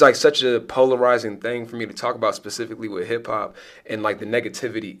it's like such a polarizing thing for me to talk about specifically with hip hop and like the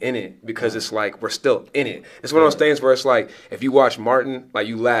negativity in it, because it's like we're still in it. It's one of those things where it's like if you watch Martin, like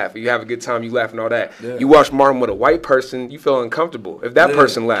you laugh, you have a good time, you laugh and all that. Yeah. You watch Martin with a white person, you feel uncomfortable if that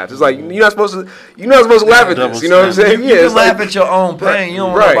person laughs. It's like you're not supposed to laugh at this. You know what I'm saying? You can laugh at your own pain. You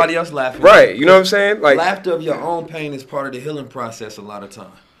don't want nobody else laughing. Right. You know what I'm saying? Like laughter of your own pain is part of the healing process a lot of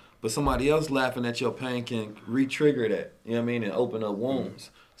time. But somebody else laughing at your pain can re-trigger that. You know what I mean? And open up wounds.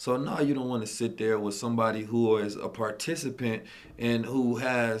 So no, you don't want to sit there with somebody who is a participant and who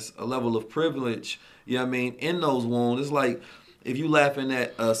has a level of privilege, you know what I mean, in those wounds. It's like if you laughing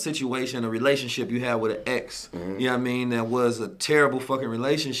at a situation, a relationship you had with an ex, you know what I mean, that was a terrible fucking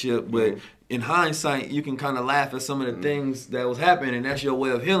relationship, but in hindsight, you can kind of laugh at some of the things that was happening, and that's your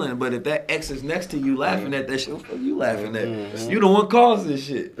way of healing. But if that ex is next to you laughing at that shit, what the fuck you laughing at? You the one caused this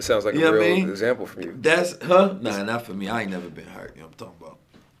shit. It sounds like a real example for you. That's, Nah, not for me. I ain't never been hurt. You know what I'm talking about?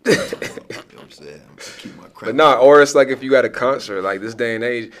 You know what I'm saying? I'm gonna keep my crap. But or it's like if you at a concert, like this day and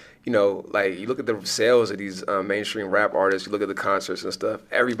age, like you look at the sales of these mainstream rap artists, you look at the concerts and stuff,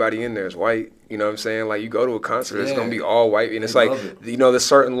 everybody in there is white. You know what I'm saying? Like you go to a concert, it's gonna be all white, and it's like there's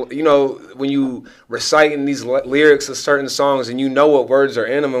certain, when you reciting these lyrics of certain songs and what words are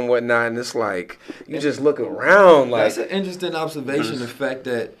in them and whatnot, and it's like you just look around. Like that's an interesting observation. The fact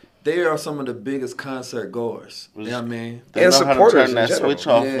that they are some of the biggest concert goers. You know what I mean? They know how to turn that switch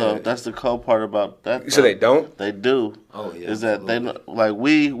off, though. That's the cool part about that. So they don't? They do. Oh, yeah. Is that they like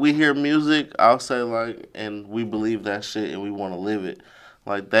we hear music, I'll say, like, and we believe that shit and we want to live it.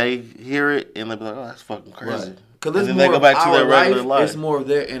 Like, they hear it and they be like, oh, that's fucking crazy. Because then they go back to their regular life. It's more of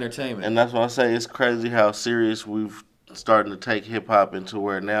their entertainment. And that's why I say it's crazy how serious we've starting to take hip-hop into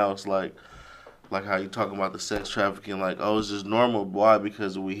where now it's like how you talking about the sex trafficking, like, oh, it's just normal. Why?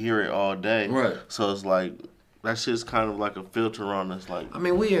 Because we hear it all day. Right. So it's like that shit's kind of like a filter on us. Like, I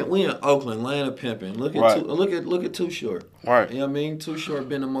mean, we in Oakland, land of pimping. Look at Right. look at Too Short. Right. You know what I mean? Too Short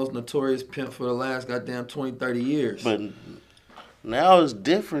been the most notorious pimp for the last goddamn 20, 30 years. but now it's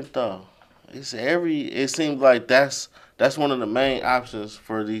different though. It seems like that's one of the main options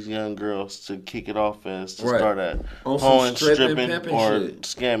for these young girls to kick it off as to Right. start at On some hoeing, stripping, stripping, pimping or shit.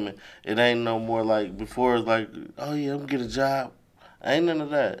 scamming. It ain't no more like before. It's like, oh yeah, I'm gonna get a job. Ain't none of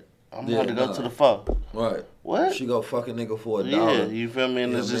that. I'm Yeah, about to go nah. to the phone. Right. What? She go fuck a nigga for $1. Yeah, you feel me?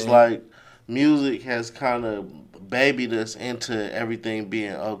 And Yeah, it's just man. like music has kind of babied us into everything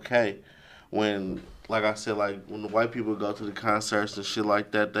being okay. When, like I said, like when the white people go to the concerts and shit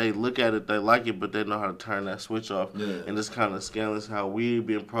like that, they look at it, they like it, but they know how to turn that switch off. Yeah. And it's kind of scandalous how we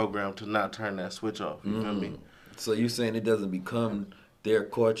being programmed to not turn that switch off. You feel me? So you saying it doesn't become their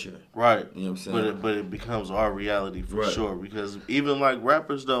culture? Right. You know what I'm saying? But it becomes our reality for Right. sure. Because even like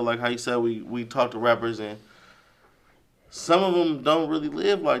rappers though, like how you said we talk to rappers and some of them don't really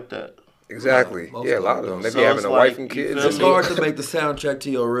live like that. Exactly. Most Yeah, a of lot of them them. They So be having it's a like, wife and you kids. feel It's me? hard to make the soundtrack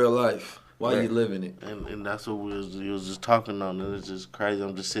to your real life while Right. you living it. And that's what we was just talking on, and it's just crazy.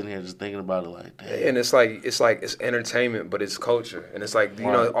 I'm just sitting here just thinking about it like, damn. And it's entertainment, but it's culture, and it's like, you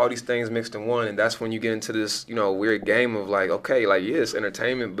know, Right. all these things mixed in one, and that's when you get into this, you know, weird game of like, okay, like yeah, it's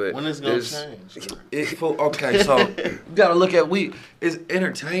entertainment, but When it's gonna there's- change? Okay, so you gotta look at it's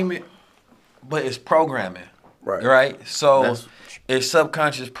entertainment, but it's programming. Right. Right? So That's- it's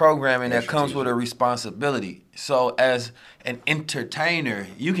subconscious programming that comes strategic. with a responsibility. So as an entertainer,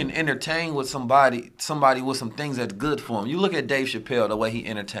 you can entertain with somebody with some things that's good for him. You look at Dave Chappelle, the way he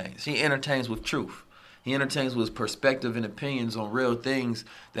entertains. He entertains with truth. He entertains with perspective and opinions on real things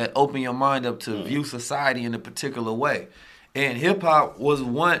that open your mind up to view society in a particular way. And hip hop was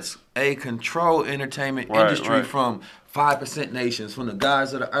once a controlled entertainment Right, industry right. from 5% nations, from the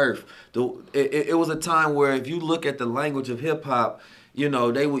gods of the earth. It was a time where if you look at the language of hip hop, you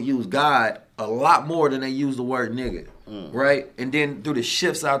know, they would use God a lot more than they use the word nigga, right? And then through the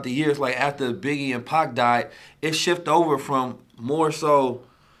shifts out the years, like after Biggie and Pac died, it shifted over from more so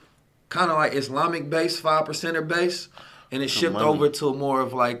kind of like Islamic based, 5%er base, and it shifted money. over to more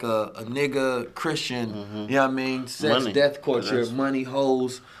of like a nigga Christian, you know what I mean? Sex, Money. death culture, That's- money,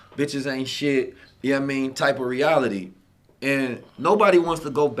 hoes, bitches ain't shit, you know what I mean? Type of reality. And nobody wants to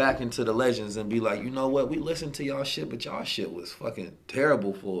go back into the legends and be like, you know what, we listened to y'all shit, but y'all shit was fucking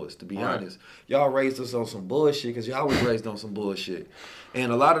terrible for us, to be Right. honest. Y'all raised us on some bullshit because y'all was raised on some bullshit.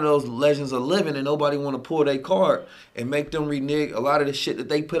 And a lot of those legends are living and nobody want to pull their card and make them renege a lot of the shit that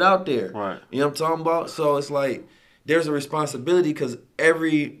they put out there. Right. You know what I'm talking about? So it's like, there's a responsibility because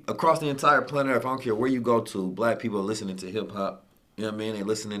across the entire planet Earth, I don't care where you go to, black people are listening to hip hop. You know what I mean? They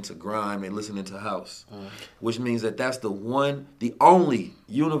listening to grime, they listening to house, which means that that's the only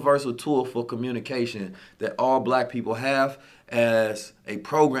universal tool for communication that all black people have as a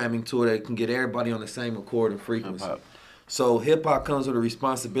programming tool that can get everybody on the same accord and frequency. Hip-hop. So hip hop comes with a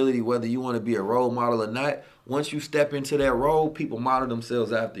responsibility, whether you want to be a role model or not. Once you step into that role, people model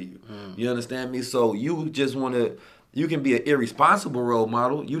themselves after you. You understand me? So you can be an irresponsible role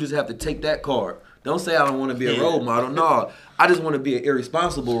model. You just have to take that card. Don't say I don't want to be a role model. No, I just want to be an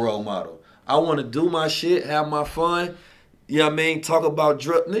irresponsible role model. I want to do my shit, have my fun. You know what I mean? Talk about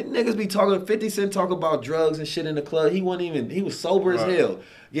drugs. Niggas be talking, 50 Cent talk about drugs and shit in the club. He was sober as Right. hell.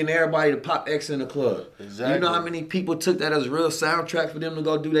 Getting everybody to pop X in the club. Exactly. You know how many people took that as a real soundtrack for them to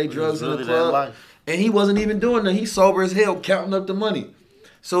go do their drugs in the really that club? life. And he wasn't even doing that. He's sober as hell, counting up the money.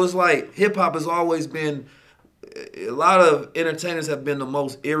 So it's like hip hop has always been. A lot of entertainers have been the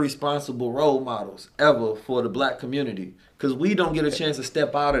most irresponsible role models ever for the black community because we don't get a chance to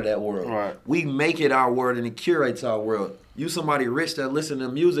step out of that world. Right. We make it our world and it curates our world. You somebody rich that listen to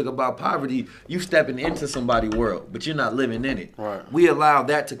music about poverty, you stepping into somebody's world, but you're not living in it. Right. We allow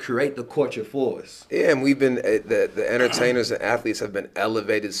that to create the culture for us. Yeah, and we've been the entertainers and athletes have been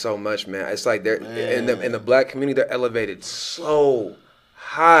elevated so much, man. It's like they're in the black community, they're elevated so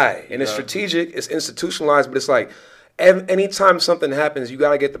high, and it's strategic, it's institutionalized, but it's like anytime something happens, you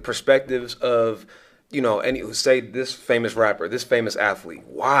got to get the perspectives of, you know, say this famous rapper, this famous athlete.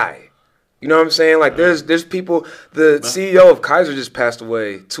 Why? You know what I'm saying? Like there's people. The CEO of Kaiser just passed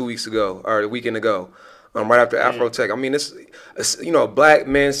away 2 weeks ago or a weekend ago. Right after Afrotech. I mean, it's you know, a black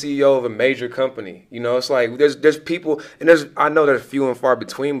man CEO of a major company. You know, it's like there's people, and I know there's few and far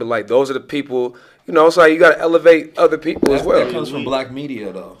between, but like those are the people. You know, it's like you got to elevate other people as well. That comes from black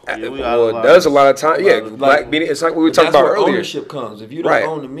media, though. Well, it does a lot of time. Yeah, black media. It's like what we were talking about That's where earlier. ownership comes. If you don't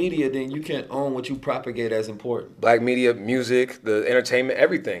own the media, then you can't own what you propagate as important. Black media, music, the entertainment,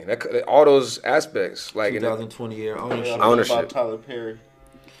 everything. All those aspects. Like 2020 year ownership. About Tyler Perry.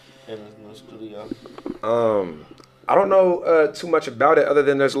 in this new studio? I don't know too much about it other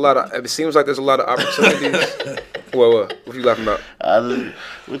than there's a lot of. It seems like there's a lot of opportunities. What you laughing about?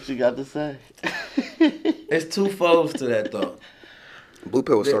 What you got to say? It's two folds to that though. Blue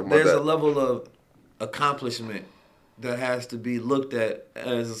Pill was talking about There's that. a level of accomplishment that has to be looked at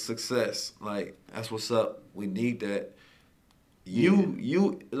as a success. Like, that's what's up. We need that.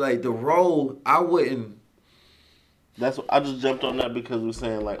 You like the role. I wouldn't. That's I just jumped on that because we're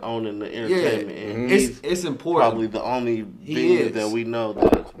saying like owning the entertainment, and it's important. Probably the only being that we know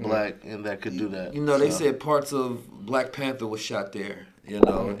that's black and that could do that. You know, they said parts of Black Panther was shot there. You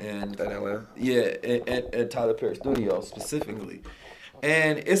know, and at Tyler Perry Studios specifically.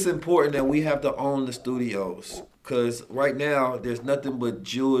 And it's important that we have to own the studios, because right now there's nothing but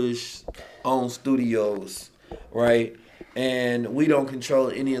Jewish-owned studios, right? And we don't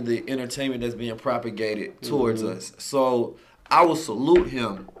control any of the entertainment that's being propagated towards us. So I will salute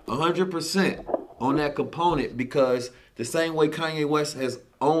him 100% on that component, because the same way Kanye West is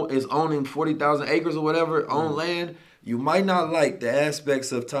owning 40,000 acres or whatever on land, you might not like the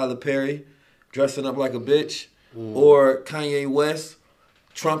aspects of Tyler Perry dressing up like a bitch or Kanye West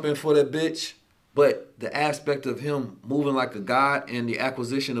trumping for that bitch, but the aspect of him moving like a god and the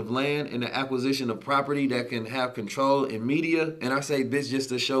acquisition of land and the acquisition of property that can have control in media, and I say bitch just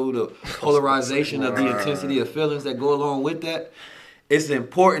to show the polarization of the intensity of feelings that go along with that. It's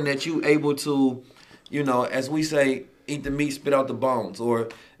important that you able to, you know, as we say, eat the meat, spit out the bones, or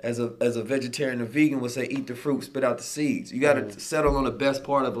as a vegetarian or vegan would say, eat the fruit, spit out the seeds. You got to settle on the best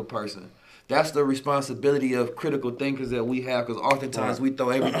part of a person. That's the responsibility of critical thinkers that we have, because oftentimes we throw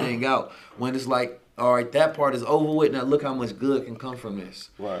everything out when it's like, all right, that part is over with. Now look how much good can come from this.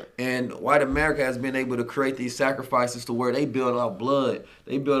 Right. And white America has been able to create these sacrifices to where they build off blood,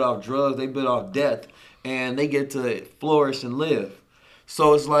 they build off drugs, they build off death, and they get to flourish and live.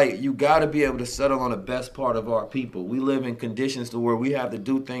 So it's like you got to be able to settle on the best part of our people. We live in conditions to where we have to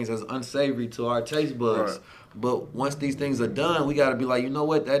do things as unsavory to our taste buds. Right. But once these things are done, we got to be like, you know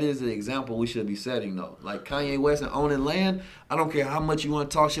what? That is the example we should be setting, though. Like Kanye West and owning land, I don't care how much you want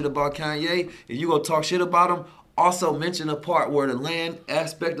to talk shit about Kanye. If you going to talk shit about him, also mention a part where the land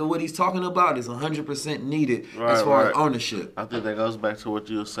aspect of what he's talking about is 100% needed as far as ownership. I think that goes back to what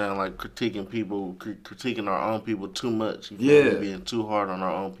you were saying, like critiquing people, critiquing our own people too much. You feel me? Being too hard on our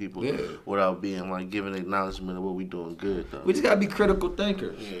own people without being like giving acknowledgement of what we doing good, though. We just got to be critical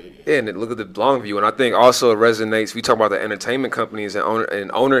thinkers. Yeah, and look at the long view. And I think also it resonates. We talk about the entertainment companies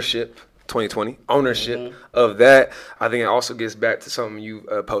and ownership. 2020 ownership of that. I think it also gets back to something you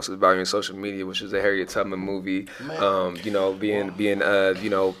posted about in social media, which is the Harriet Tubman movie. You know, being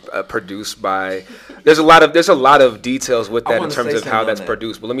produced by. There's a lot of details with that in terms of how that's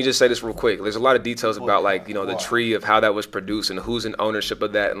produced. But let me just say this real quick. There's a lot of details about the tree of how that was produced and who's in ownership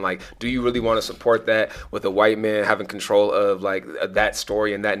of that, and like, do you really want to support that with a white man having control of like that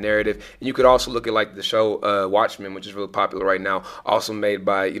story and that narrative? And you could also look at like the show Watchmen, which is really popular right now, also made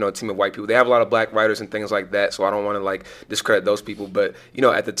by a team of white people. They have a lot of black writers and things like that, so I don't want to like discredit those people. But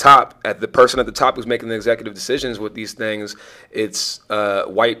at the person at the top who's making the executive decisions with these things, it's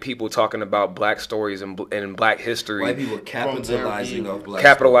white people talking about black stories and black history. White people capitalizing off black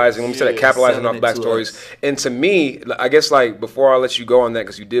stories. Let me say that, capitalizing off black stories. And to me, I guess like before I let you go on that,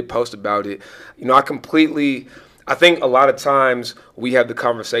 because you did post about it, I think a lot of times we have the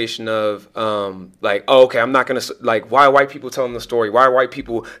conversation of I'm not gonna why are white people telling the story? Why are white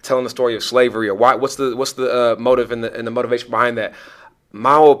people telling the story of slavery? Or what's the motive and the motivation behind that?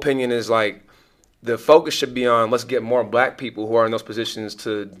 My whole opinion is like the focus should be on let's get more black people who are in those positions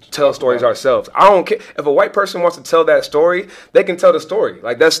to tell stories ourselves. I don't care if a white person wants to tell that story, they can tell the story.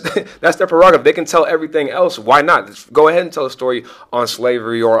 Like that's their prerogative. They can tell everything else. Why not? Just go ahead and tell a story on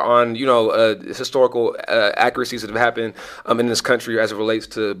slavery or on historical accuracies that have happened in this country as it relates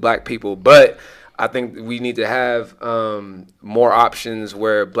to black people. But I think we need to have more options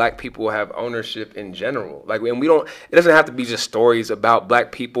where black people have ownership in general. Like, and it doesn't have to be just stories about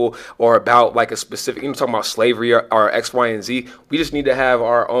black people or about like a specific, talking about slavery or X, Y, and Z. We just need to have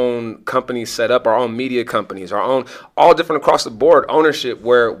our own companies set up, our own media companies, our own, all different across the board ownership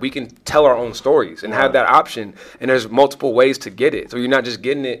where we can tell our own stories and have that option. And there's multiple ways to get it. So you're not just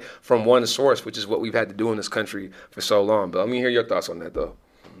getting it from one source, which is what we've had to do in this country for so long. But let me hear your thoughts on that, though.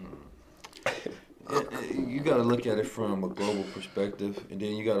 You got to look at it from a global perspective, and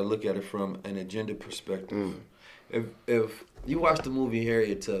then you got to look at it from an agenda perspective. If you watch the movie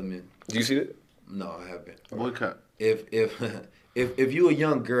Harriet Tubman, do you see it? No, I haven't. Boycott. If you a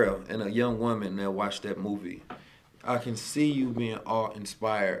young girl and a young woman that watch that movie, I can see you being all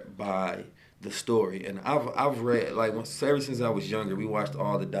inspired by the story. And I've read, like, ever since I was younger, we watched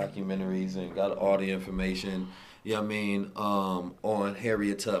all the documentaries and got all the information, you know what I mean, on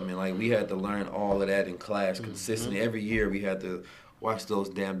Harriet Tubman. Like, we had to learn all of that in class consistently. Every year we had to watch those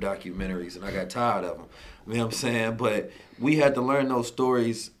damn documentaries, and I got tired of them. You know what I'm saying? But we had to learn those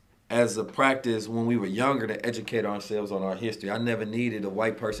stories as a practice when we were younger to educate ourselves on our history. I never needed a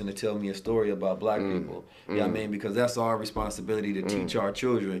white person to tell me a story about black people. You know what I mean? Because that's our responsibility to teach our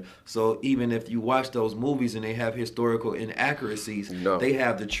children. So even if you watch those movies and they have historical inaccuracies, they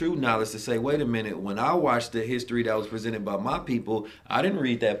have the true knowledge to say, wait a minute, when I watched the history that was presented by my people, I didn't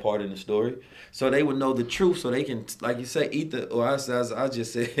read that part in the story. So they would know the truth so they can, like you say, eat the, or I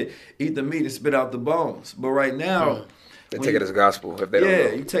just said, eat the meat and spit out the bones. But right now, they take it as gospel if they don't know.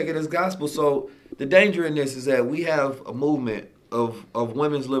 Yeah, you take it as gospel. So the danger in this is that we have a movement of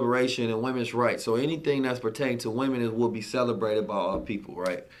women's liberation and women's rights. So anything that's pertaining to women will be celebrated by our people,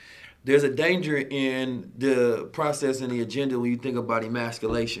 right? There's a danger in the process and the agenda when you think about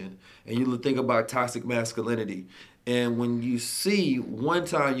emasculation and you think about toxic masculinity. And when you see one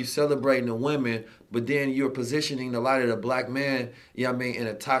time you celebrating the women, but then you're positioning a lot of the black man, you know what I mean, in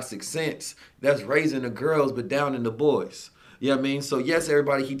a toxic sense, that's raising the girls but down in the boys. You know what I mean? So yes,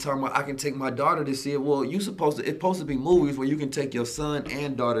 everybody keep talking about I can take my daughter to see it. Well, it's supposed to be movies where you can take your son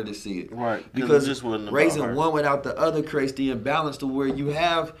and daughter to see it. Right. Because just raising one without the other creates the imbalance to where you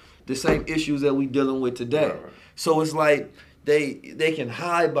have the same issues that we dealing with today. Right. So it's like they can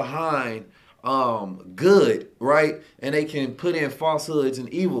hide behind good, right? And they can put in falsehoods and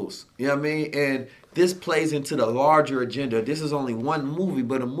evils. You know what I mean? And this plays into the larger agenda. This is only one movie,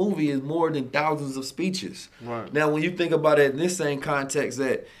 but a movie is more than thousands of speeches. Right. Now, when you think about it in this same context,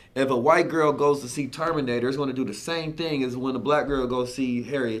 that if a white girl goes to see Terminator, it's going to do the same thing as when a black girl goes see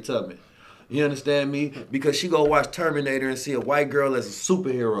Harriet Tubman. You understand me? Because she go watch Terminator and see a white girl as a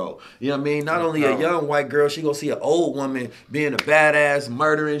superhero. You know what I mean? Not only a young white girl, she go see an old woman being a badass,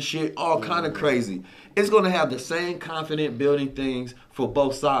 murdering shit, all kind of crazy. It's going to have the same confident building things for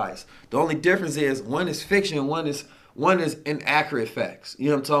both sides. The only difference is one is fiction, one is inaccurate facts. You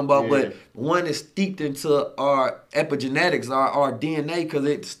know what I'm talking about? Yeah. But one is steeped into our epigenetics, our DNA, because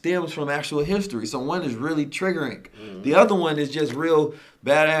it stems from actual history. So one is really triggering. The other one is just real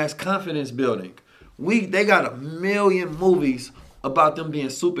badass confidence building. They got 1 million movies about them being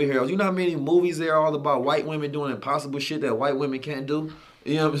superheroes. You know how many movies there are all about white women doing impossible shit that white women can't do?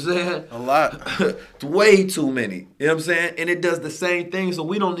 You know what I'm saying? A lot. It's way too many. You know what I'm saying? And it does the same thing. So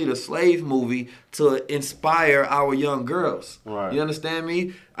we don't need a slave movie to inspire our young girls. Right. You understand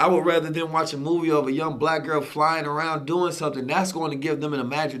me? I would rather them watch a movie of a young black girl flying around doing something. That's going to give them an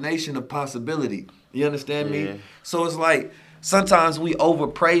imagination of possibility. You understand me? So it's like sometimes we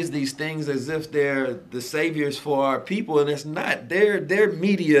overpraise these things as if they're the saviors for our people, and it's not. Their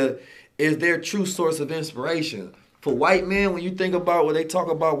media is their true source of inspiration. For white men, when you think about when they talk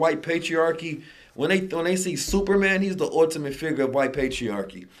about white patriarchy, when they see Superman, he's the ultimate figure of white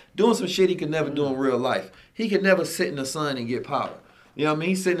patriarchy. Doing some shit he could never do in real life. He could never sit in the sun and get power. You know what I mean?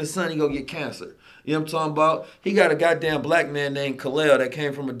 He sit in the sun, he go get cancer. You know what I'm talking about? He got a goddamn black man named Kal-El that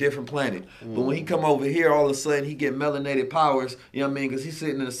came from a different planet. But when he come over here, all of a sudden he get melanated powers, you know what I mean? Because he's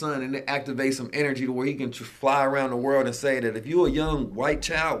sitting in the sun and it activates some energy to where he can fly around the world and say that if you're a young white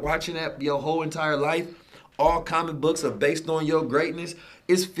child watching that your whole entire life, all comic books are based on your greatness.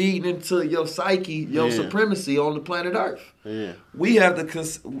 It's feeding into your psyche, your supremacy on the planet Earth. Yeah. We have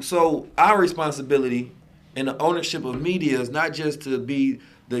to, so our responsibility and the ownership of media is not just to be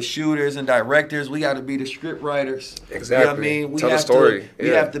the shooters and directors. We got to be the script writers. Exactly. You know what I mean? Tell the story. We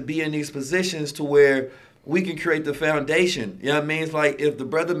have to be in these positions to where we can create the foundation. You know what I mean? It's like if the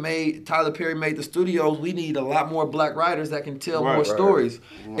brother Tyler Perry made the studios, we need a lot more black writers that can tell more stories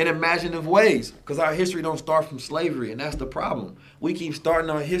in imaginative ways. Because our history don't start from slavery, and that's the problem. We keep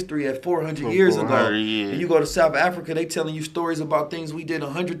starting our history at 400 years ago. And you go to South Africa, they telling you stories about things we did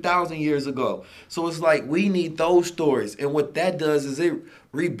 100,000 years ago. So it's like we need those stories. And what that does is it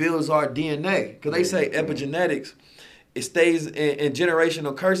rebuilds our DNA. Because they say epigenetics, it stays in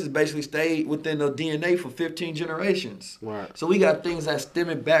generational curses basically stay within the DNA for 15 generations. Right. So we got things that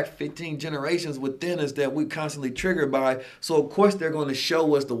stemming back 15 generations within us that we constantly triggered by. So of course they're going to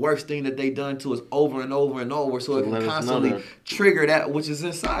show us the worst thing that they done to us over and over and over, so it can constantly trigger that which is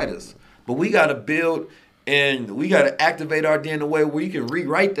inside us. But we got to build and we got to activate our DNA in a way where you can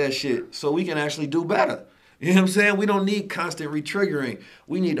rewrite that shit so we can actually do better. You know what I'm saying? We don't need constant re-triggering.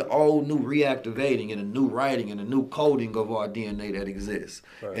 We need an old new reactivating and a new writing and a new coding of our DNA that exists.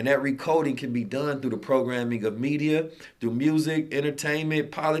 Right. And that recoding can be done through the programming of media, through music, entertainment,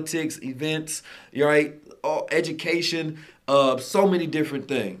 politics, events, right? Education, so many different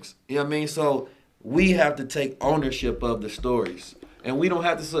things. You know what I mean? So we have to take ownership of the stories. And we don't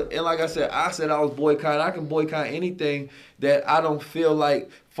have to, and like I said I was boycotting. I can boycott anything that I don't feel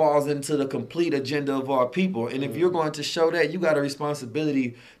like falls into the complete agenda of our people. And if you're going to show that, you got a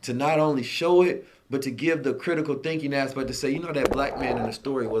responsibility to not only show it, but to give the critical thinking aspect to say, that black man in the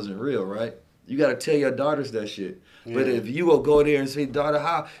story wasn't real, right? You got to tell your daughters that shit. Yeah. But if you will go there and say, daughter,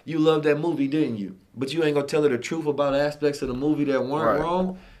 how you loved that movie, didn't you? But you ain't going to tell her the truth about aspects of the movie that weren't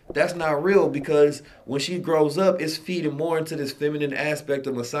wrong. That's not real, because when she grows up, it's feeding more into this feminine aspect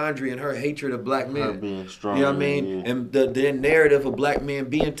of misandry and her hatred of black men. Her being strong, you know what I mean? Yeah. And the narrative of black men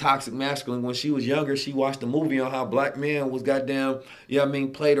being toxic masculine. When she was younger, she watched a movie on how black men was goddamn,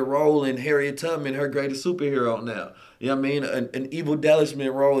 played a role in Harriet Tubman, her greatest superhero now. You know what I mean? An evil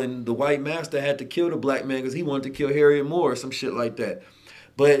embellishment role, and the white master had to kill the black man because he wanted to kill Harriet Moore or some shit like that.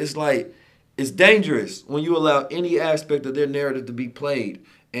 But it's like, it's dangerous when you allow any aspect of their narrative to be played.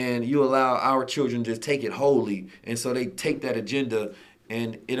 And you allow our children to take it wholly. And so they take that agenda,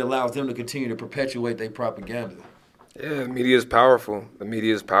 and it allows them to continue to perpetuate their propaganda. Yeah, the media is powerful. The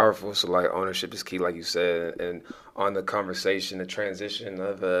media is powerful. So, like, ownership is key, like you said. And on the conversation, the transition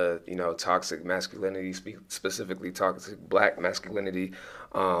of, toxic masculinity, specifically toxic black masculinity,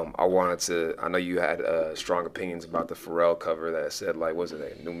 I know you had strong opinions about the Pharrell cover that said, like, was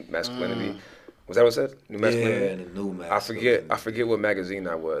it a new masculinity? Was that what it said? New masculinity? Yeah, the new masculinity. I forget what magazine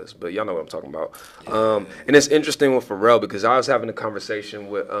that was, but y'all know what I'm talking about. Yeah. And it's interesting with Pharrell, because I was having a conversation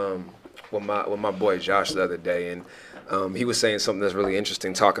with my boy Josh the other day, and he was saying something that's really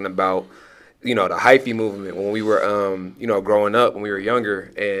interesting, talking about the hyphy movement when we were growing up, when we were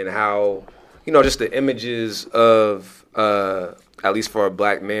younger, and how just the images of at least for a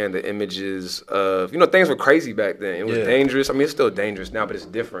black man, the images of, things were crazy back then. It was dangerous. I mean, it's still dangerous now, but it's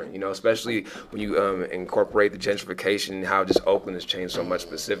different, especially when you incorporate the gentrification and how just Oakland has changed so much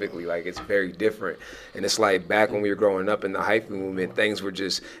specifically. Like, it's very different. And it's like back when we were growing up in the hyphy movement, things were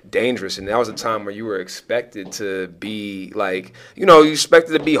just dangerous. And that was a time where you were expected to be like, you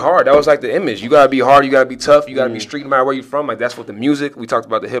expected to be hard. That was like the image. You got to be hard. You got to be tough. You got to be street no matter where you're from. Like, that's what the music, we talked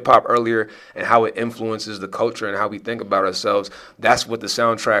about the hip hop earlier and how it influences the culture and how we think about ourselves. That's what the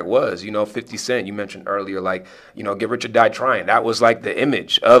soundtrack was. 50 Cent, you mentioned earlier, like, Get Rich or Die Trying. That was like the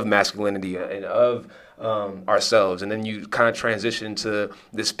image of masculinity and of ourselves. And then you kind of transition to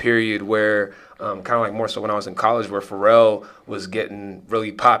this period where kind of like more so when I was in college, where Pharrell was getting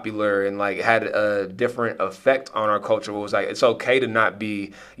really popular and like had a different effect on our culture. It was like, it's okay to not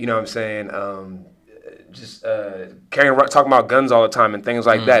be, just talking about guns all the time and things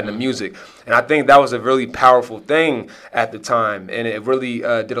like that in the music. And I think that was a really powerful thing at the time. And it really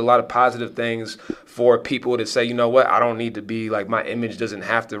did a lot of positive things for people to say, I don't need to be like, my image doesn't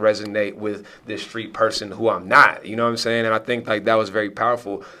have to resonate with this street person who I'm not. You know what I'm saying? And I think like that was very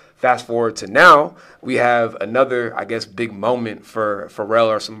powerful. Fast forward to now, we have another, I guess, big moment for Pharrell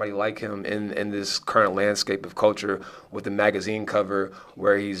or somebody like him in this current landscape of culture with the magazine cover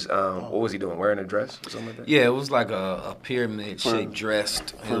where he's, what was he doing, wearing a dress or something like that? Yeah, it was like a pyramid-shaped dress.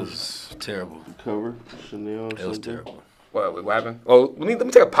 It was terrible. Cover, Chanel. It was terrible. What happened? Well, let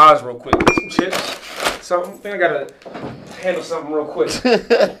me take a pause real quick. Get some chips, something. I think I got to handle something real quick.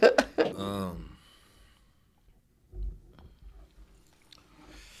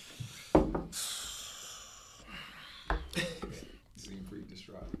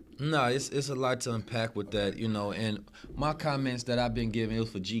 No, it's a lot to unpack with that, and my comments that I've been giving, it was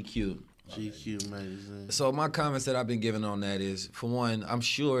for GQ. GQ magazine. So my comments that I've been giving on that is, for one, I'm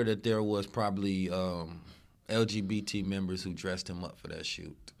sure that there was probably LGBT members who dressed him up for that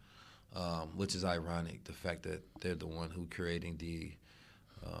shoot, which is ironic, the fact that they're the one who creating the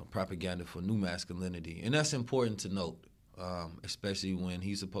propaganda for new masculinity. And that's important to note, especially when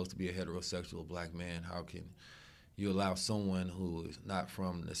he's supposed to be a heterosexual black man. How can you allow someone who is not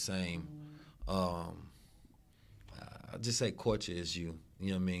from the same, I'll just say culture as you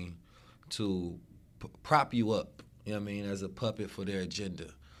know what I mean, to prop you up, you know what I mean, as a puppet for their agenda.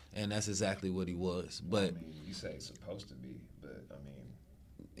 And that's exactly what he was. But I mean, you say it's supposed to be, but I mean,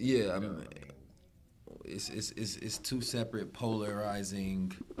 yeah, I mean, it's two separate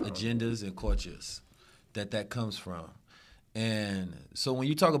polarizing agendas and cultures that comes from. And so when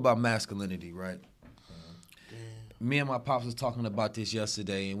you talk about masculinity, right? Me and my pops was talking about this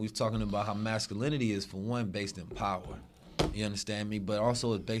yesterday, and we was talking about how masculinity is, for one, based in power. You understand me? But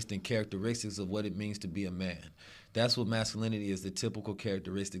also it's based in characteristics of what it means to be a man. That's what masculinity is, the typical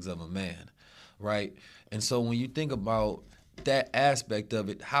characteristics of a man, right? And so when you think about that aspect of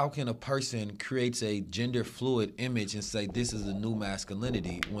it, how can a person create a gender fluid image and say this is a new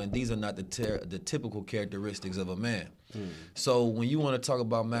masculinity when these are not the typical characteristics of a man? So when you want to talk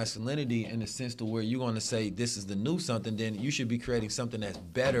about masculinity in the sense to where you're going to say this is the new something, then you should be creating something that's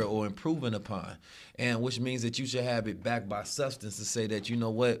better or improving upon, and which means that you should have it backed by substance to say that, you know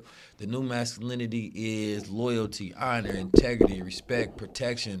what, the new masculinity is loyalty, honor, integrity, respect,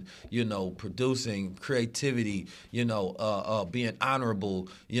 protection, you know, producing, creativity, you know, being honorable,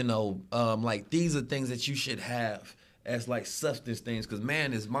 you know, like these are things that you should have as like substance things, because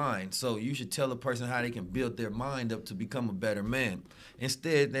man is mind. So you should tell a person how they can build their mind up to become a better man.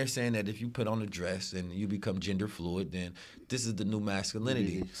 Instead, they're saying that if you put on a dress and you become gender fluid, then this is the new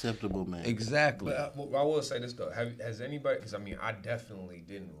masculinity. Acceptable man. Exactly. But I will say this though: has anybody? Because I mean, I definitely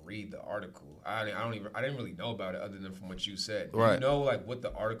didn't read the article. I didn't really know about it other than from what you said. Right. You know, like what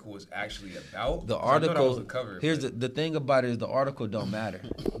the article was actually about. The 'Cause I know that article. was the cover, Here's but- the thing about it is the article don't matter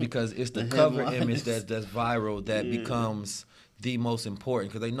because it's the cover headlines. image that's viral that becomes the most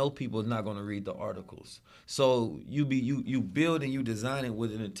important, because they know people are not going to read the articles. So you build and you design it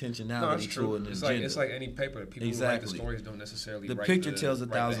with an intentionality No, it's to true. an It's agenda. like any paper. People who write the stories don't necessarily The write picture tells write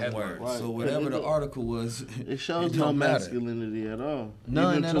the 1,000 headlines. words. Right. So But whatever it the don't- article was, It shows it no don't matter. masculinity at all.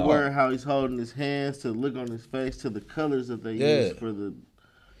 None Even at to all. where how he's holding his hands, to the look on his face, to the colors that they Yeah. use for the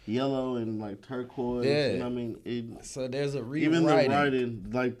yellow and like turquoise. Yeah. You know what I mean? So there's a Even the rewriting. writing,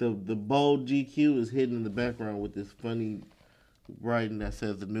 like the bold GQ is hidden in the background with this funny writing that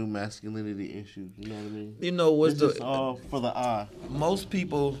says the new masculinity issue. You know what I mean? You know what's It's the just all for the eye. most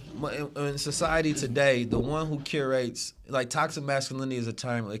people in society today, the one who curates, like toxic masculinity is a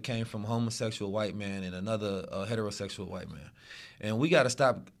term that came from homosexual white man and another heterosexual white man. And we got to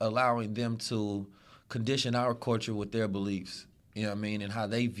stop allowing them to condition our culture with their beliefs, you know what I mean, and how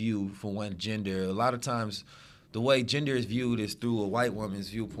they view for one gender. A lot of times the way gender is viewed is through a white woman's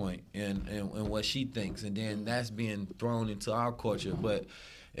viewpoint and what she thinks, and then that's being thrown into our culture. But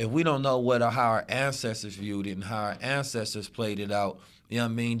if we don't know how our ancestors viewed it and how our ancestors played it out, you know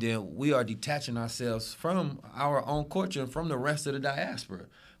what I mean, then we are detaching ourselves from our own culture and from the rest of the diaspora.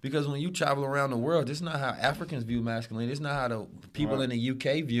 Because when you travel around the world, this is not how Africans view masculinity. It's not how the people in the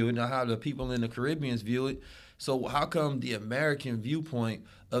UK view it, not how the people in the Caribbeans view it. So how come the American viewpoint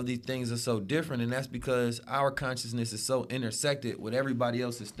of these things are so different? And that's because our consciousness is so intersected with everybody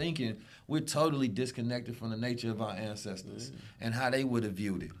else's thinking. We're totally disconnected from the nature of our ancestors and how they would have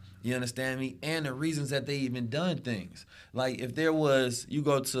viewed it. You understand me? And the reasons that they even done things. Like if there was,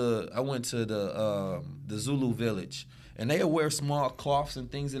 I went to the Zulu village. And they would wear small cloths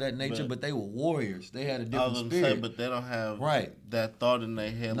and things of that nature, but they were warriors. They had a different spirit. But they don't have Right. that thought in their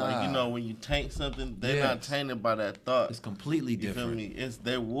head. Nah. Like, you know, when you taint something, they're not Yes. tainted by that thought. It's completely You feel different. me? It's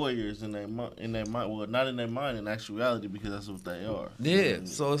they're warriors in their mind. Well, not in their mind, in actuality, because that's what they are. Yeah,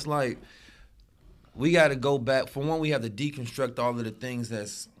 so it's like we got to go back. For one, we have to deconstruct all of the things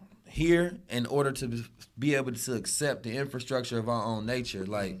that's here in order to be able to accept the infrastructure of our own nature.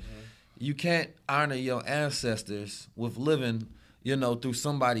 Like, you can't honor your ancestors with living, through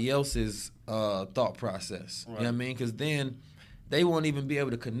somebody else's thought process. You know what I mean? Because then they won't even be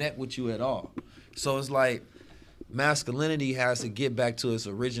able to connect with you at all. So it's like masculinity has to get back to its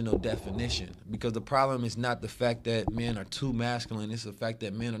original definition, because the problem is not the fact that men are too masculine, it's the fact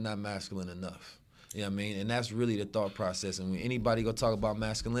that men are not masculine enough. You know what I mean? And that's really the thought process. And when anybody go talk about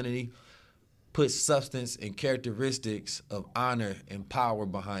masculinity, put substance and characteristics of honor and power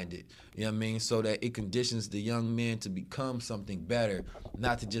behind it. You know what I mean? So that it conditions the young men to become something better,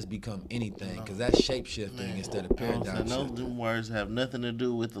 not to just become anything, because that's shape-shifting instead of paradigm Those shifting. words have nothing to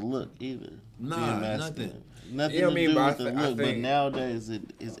do with the look either. Nah, Being masculine. nothing. Nothing Yeah, I to mean, do but with the I look, but think- nowadays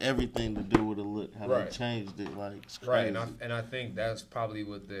it's everything to do with the look. How Right. they changed it, like it's Right, crazy. and I think that's probably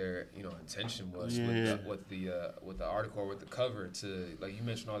what their intention was Yeah. with the article or with the cover, to, like you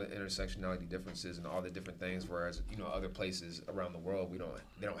mentioned, all the intersectionality differences and all the different things. Whereas other places around the world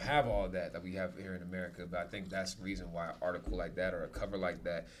they don't have all that we have here in America. But I think that's the reason why an article like that or a cover like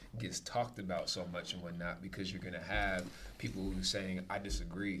that gets talked about so much and whatnot, because you're gonna have people who are saying, I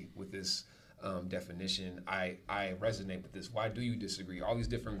disagree with this definition. I resonate with this. Why do you disagree? All these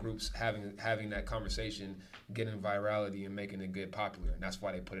different groups having that conversation, getting virality and making it get popular, and that's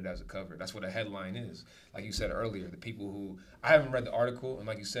why they put it as a cover. That's what a headline is. Like you said earlier, the people who, I haven't read the article, and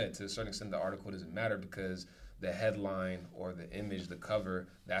like you said, to a certain extent, the article doesn't matter, because the headline or the image, the cover,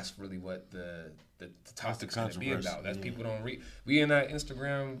 that's really what the topic's going to be controversy, about. That's yeah. people don't read. We in that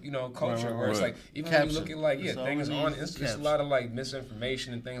Instagram, culture Right, where it's right. like, even Caption. when you look at like, It's things already on Instagram, there's a lot of like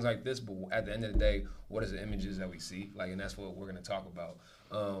misinformation and things like this, but at the end of the day, what is the images that we see? Like, and that's what we're going to talk about.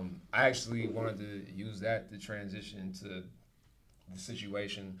 I actually wanted to use that to transition to the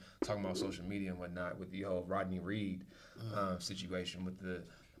situation, talking about social media and whatnot, with the whole Rodney Reed situation with the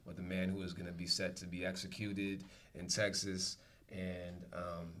with a man who is going to be set to be executed in Texas. And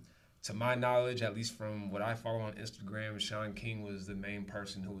to my knowledge, at least from what I follow on Instagram, Shaun King was the main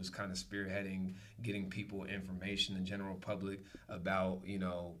person who was kind of spearheading getting people information, the general public, about,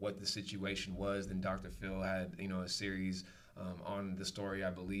 what the situation was. Then Dr. Phil had, a series on the story,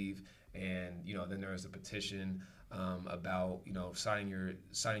 I believe. And, then there was a petition about, signing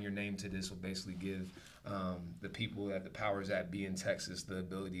your name to this will basically give the people that the powers that be in Texas the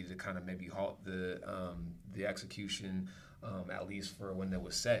ability to kind of maybe halt the execution, at least for when that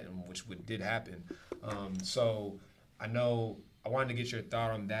was set, and which did happen. So I wanted to get your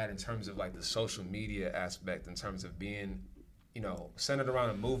thought on that in terms of like the social media aspect, in terms of being, centered around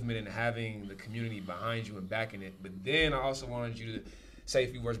a movement and having the community behind you and backing it. But then I also wanted you to say a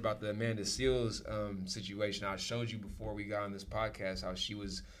few words about the Amanda Seales situation. I showed you before we got on this podcast how she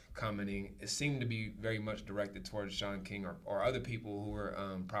was commenting. It seemed to be very much directed towards Shaun King or other people who were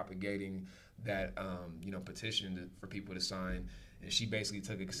propagating that petition for people to sign. And she basically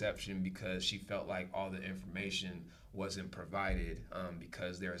took exception because she felt like all the information wasn't provided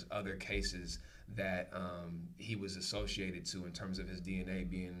because there's other cases that he was associated to in terms of his DNA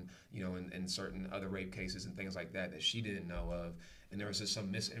being, in certain other rape cases and things like that she didn't know of. And there was just some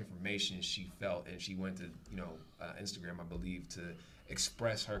misinformation she felt, and she went to, Instagram, I believe, to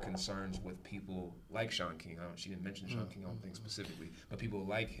express her concerns with people like Shaun King. She didn't mention Shaun King, I don't think specifically, but people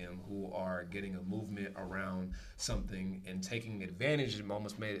like him who are getting a movement around something and taking advantage, it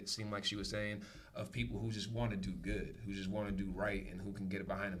almost made it seem like she was saying, of people who just want to do good, who just want to do right, and who can get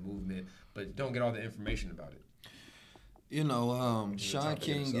behind a movement, but don't get all the information about it. Shaun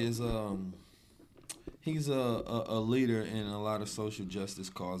King is he's a leader in a lot of social justice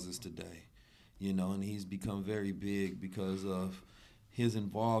causes today, and he's become very big because of his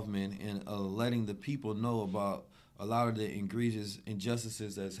involvement in letting the people know about a lot of the egregious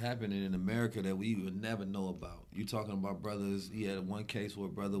injustices that's happening in America that we would never know about. You're talking about brothers. He had one case where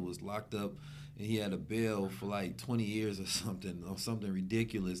a brother was locked up and he had a bail for like 20 years or something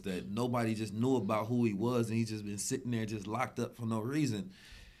ridiculous that nobody just knew about who he was, and he's just been sitting there just locked up for no reason.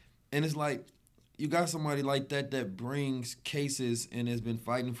 And it's like, you got somebody like that brings cases and has been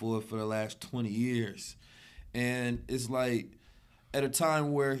fighting for it for the last 20 years. And it's like, at a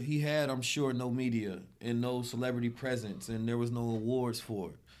time where he had, I'm sure, no media and no celebrity presence, and there was no awards for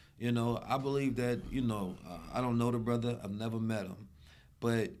it. I believe that, I don't know the brother, I've never met him,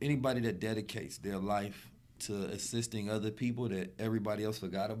 but anybody that dedicates their life to assisting other people that everybody else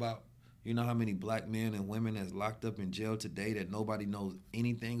forgot about, you know how many black men and women that's locked up in jail today that nobody knows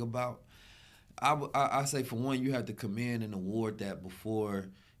anything about? I say, for one, you have to commend and award that before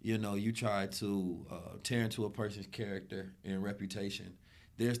you try to tear into a person's character and reputation.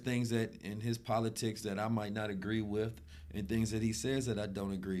 There's things that in his politics that I might not agree with, and things that he says that I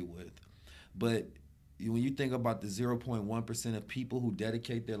don't agree with. But when you think about the 0.1% of people who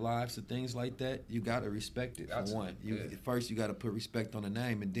dedicate their lives to things like that, you got to respect it, for one. First, you got to put respect on the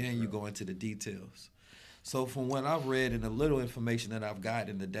name, and then you go into the details. So from what I've read and the little information that I've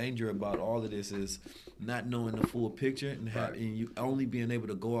gotten, the danger about all of this is not knowing the full picture and you only being able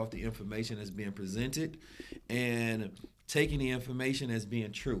to go off the information that's being presented and taking the information as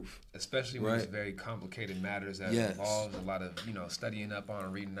being truth. Especially when it's very complicated matters that involves a lot of, studying up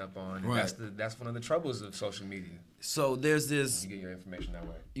on, reading up on. And that's one of the troubles of social media. So there's this... You get your information that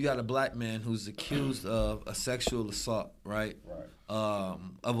way. You got a black man who's accused of a sexual assault, right? Of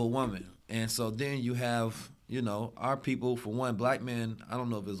a woman. And so then you have, our people, for one, black men, I don't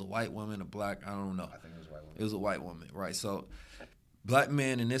know if it was a white woman or black, I don't know. I think it was a white woman. It was a white woman, right? So black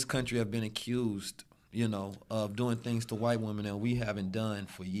men in this country have been accused, of doing things to white women that we haven't done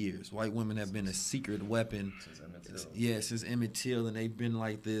for years. White women have been a secret weapon. Since Emmett Till. Yeah, since Emmett Till, and they've been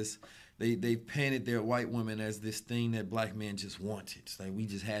like this. They've painted their white women as this thing that black men just wanted. It's like we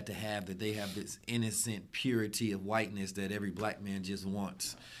just had to have that. They have this innocent purity of whiteness that every black man just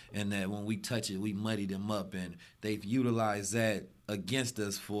wants. And that when we touch it, we muddy them up. And they've utilized that against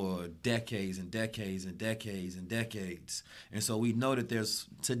us for decades and decades and decades and decades. And so we know that there's,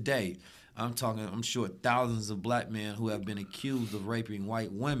 today, I'm sure thousands of black men who have been accused of raping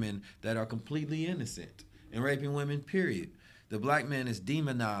white women that are completely innocent and raping women, period. The black man is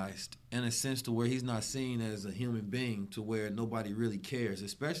demonized in a sense to where he's not seen as a human being, to where nobody really cares.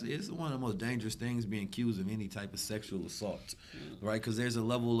 Especially, it's one of the most dangerous things, being accused of any type of sexual assault, right? Because there's a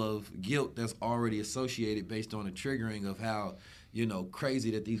level of guilt that's already associated based on the triggering of how,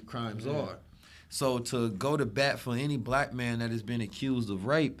 crazy that these crimes are. So to go to bat for any black man that has been accused of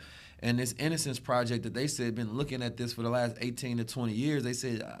rape And this Innocence Project that they said been looking at this for the last 18 to 20 years. They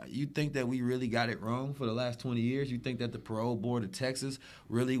said, you think that we really got it wrong for the last 20 years? You think that the parole board of Texas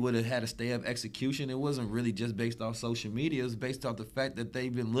really would have had a stay of execution? It wasn't really just based off social media. It was based off the fact that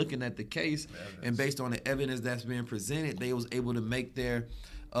they've been looking at the case, and based on the evidence that's been presented, they was able to make their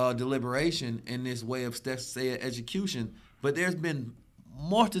deliberation in this way of stay of execution. But there's been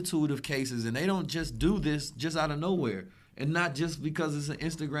multitude of cases, and they don't just do this just out of nowhere. And not just because it's an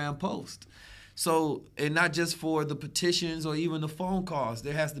Instagram post. So, and not just for the petitions or even the phone calls.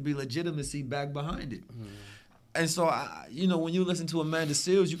 There has to be legitimacy back behind it. Mm-hmm. And so, when you listen to Amanda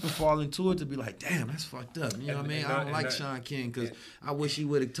Seales, you can fall into it to be like, damn, that's fucked up. You know what I mean? I don't like Sean King because I wish he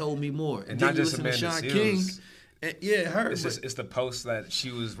would have told me more. And not just Amanda Seales. Her. It's the post that she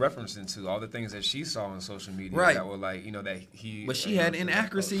was referencing to, all the things that she saw on social media that were like, that he. But she had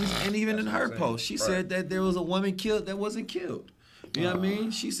inaccuracies, and even in her post, she said that there was a woman killed that wasn't killed. You know what I mean?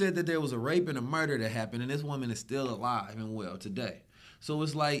 She said that there was a rape and a murder that happened, and this woman is still alive and well today. So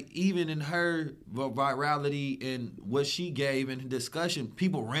it's like, even in her virality and what she gave in the discussion,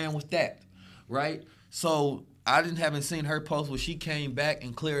 people ran with that, right? So I haven't seen her post where she came back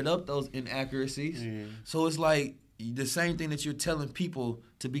and cleared up those inaccuracies. Mm. So it's like the same thing that you're telling people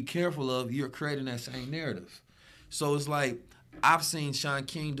to be careful of, you're creating that same narrative. So it's like, I've seen Sean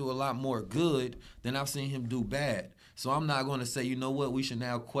King do a lot more good than I've seen him do bad. So I'm not going to say, you know what, we should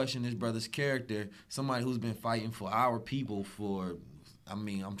now question this brother's character, somebody who's been fighting for our people for,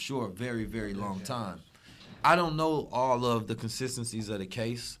 I'm sure, a very, very long time. I don't know all of the consistencies of the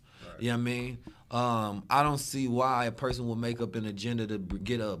case. Right. You know what I mean? I don't see why a person would make up an agenda to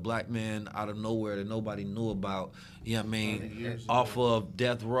get a black man out of nowhere that nobody knew about, you know what I mean, off of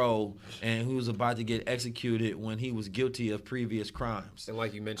death row, and who was about to get executed when he was guilty of previous crimes. And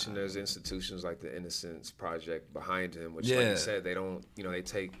like you mentioned, there's institutions like the Innocence Project behind him, which, like you said, they don't,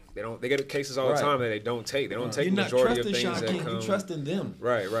 they get cases all the time that they don't take. They don't take the majority of things that come. You're trusting them.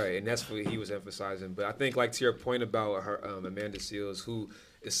 Right, and that's what he was emphasizing. But I think, like to your point about her, Amanda Seales, who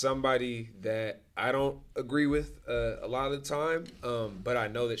is somebody that I don't agree with a lot of the time, but I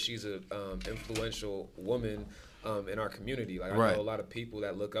know that she's an influential woman in our community. Like, I know a lot of people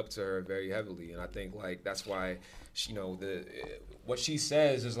that look up to her very heavily, and I think like that's why she, what she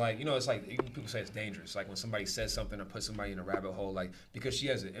says is like, it's like people say it's dangerous. Like when somebody says something or puts somebody in a rabbit hole, like because she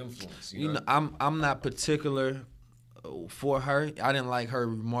has an influence. You know? I'm not particular for her. I didn't like her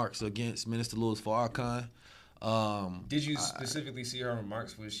remarks against Minister Louis Farrakhan. Did you specifically see her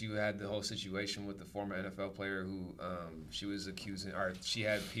remarks when she had the whole situation with the former NFL player who she was accusing, or she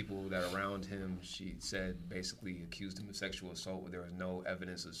had people that around him, she said basically accused him of sexual assault where there was no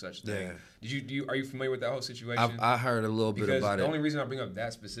evidence of such thing? Yeah. Are you familiar with that whole situation? I heard a little bit about it. The only reason I bring up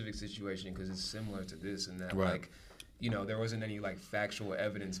that specific situation because it's similar to this and that like, there wasn't any like factual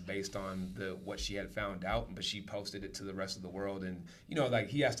evidence based on what she had found out, but she posted it to the rest of the world, and like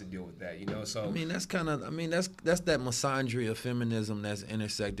he has to deal with that, So that's that misandry of feminism that's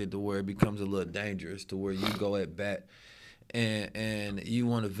intersected to where it becomes a little dangerous, to where you go at bat and you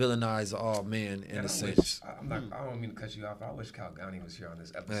want to villainize all men in a sense. I don't mean to cut you off. I wish Cal Gani was here on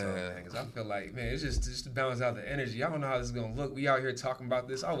this episode, man, because I feel like, man, it's just to balance out the energy. I don't know how this is gonna look. We out here talking about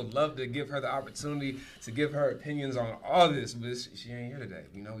this. I would love to give her the opportunity to give her opinions on all this, but she ain't here today.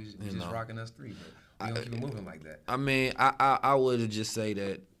 We just rocking us three, but we don't keep it moving like that. I would just say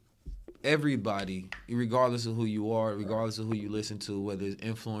that everybody, regardless of who you are, regardless of who you listen to, whether it's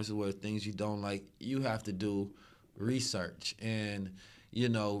influencers, whether it's things you don't like, you have to do research. And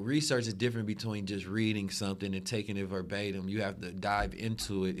research is different between just reading something and taking it verbatim. You have to dive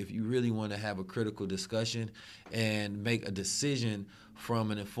into it if you really want to have a critical discussion and make a decision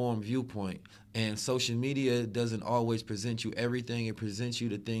from an informed viewpoint. And social media doesn't always present you everything. It presents you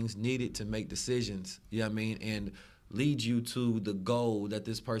the things needed to make decisions, and lead you to the goal that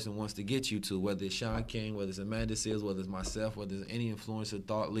this person wants to get you to, whether it's Sean King, whether it's Amanda Seales, whether it's myself, whether it's any influencer,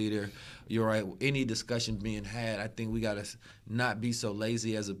 thought leader, you're right, any discussion being had. I think we got to not be so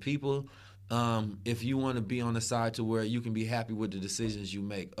lazy as a people. If you want to be on the side to where you can be happy with the decisions you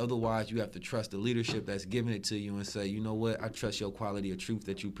make. Otherwise, you have to trust the leadership that's giving it to you and say, you know what, I trust your quality of truth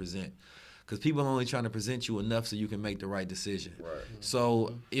that you present. Because people are only trying to present you enough so you can make the right decision. Right.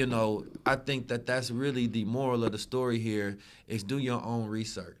 So, I think that's really the moral of the story here is do your own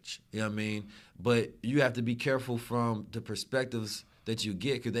research. You know what I mean? But you have to be careful from the perspectives that you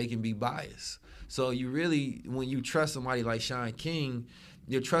get because they can be biased. So you really, when you trust somebody like Sean King,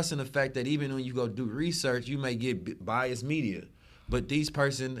 you're trusting the fact that even when you go do research, you may get biased media. But these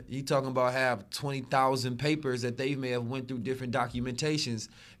person, you talking about have 20,000 papers that they may have went through different documentations,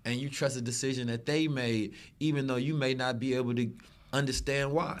 and you trust a decision that they made, even though you may not be able to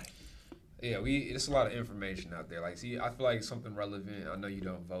understand why. Yeah, it's a lot of information out there. Like, see, I feel like something relevant. I know you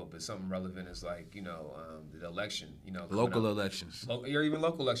don't vote, but something relevant is like, the election. Local elections. Or even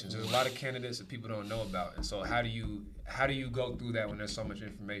local elections. There's a lot of candidates that people don't know about, and so how do you go through that when there's so much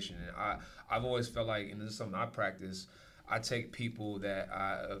information? And I've always felt like, and this is something I practice. I take people that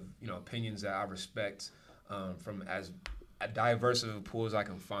opinions that I respect from as diverse of a pool as I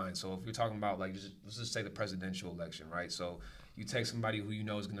can find. So if you're talking about let's just say the presidential election, right? So you take somebody who you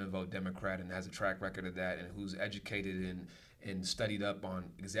know is going to vote Democrat and has a track record of that, and who's educated and studied up on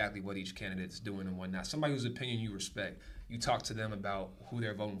exactly what each candidate is doing and whatnot. Somebody whose opinion you respect. You talk to them about who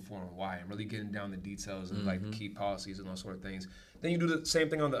they're voting for and why, and really getting down the details of like the key policies and those sort of things. Then you do the same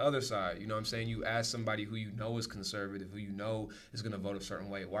thing on the other side. You know what I'm saying? You ask somebody who you know is conservative, who you know is going to vote a certain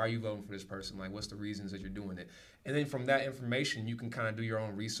way. Why are you voting for this person? Like, what's the reasons that you're doing it? And then from that information, you can kind of do your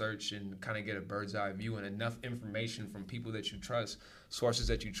own research and kind of get a bird's eye view and enough information from people that you trust, sources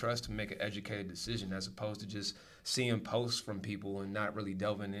that you trust, to make an educated decision, as opposed to just seeing posts from people and not really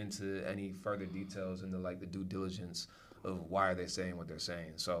delving into any further details into like the due diligence of why are they saying what they're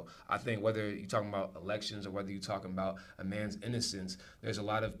saying. So I think whether you're talking about elections or whether you're talking about a man's innocence, there's a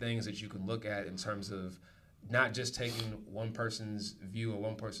lot of things that you can look at in terms of not just taking one person's view or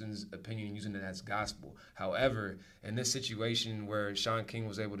one person's opinion and using it as gospel. However, in this situation where Shaun King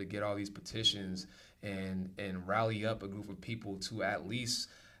was able to get all these petitions and rally up a group of people to at least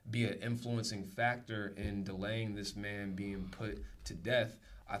be an influencing factor in delaying this man being put to death,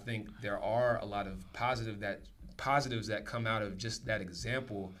 I think there are a lot of positives that come out of just that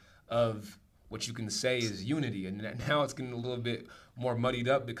example of what you can say is unity. And now it's getting a little bit more muddied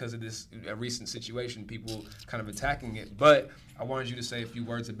up because of this recent situation, people kind of attacking it. But I wanted you to say a few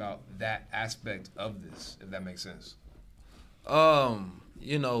words about that aspect of this, if that makes sense.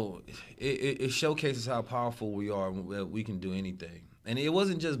 It showcases how powerful we are, that we can do anything. And it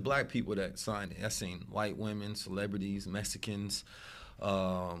wasn't just black people that signed it. I seen white women, celebrities, Mexicans,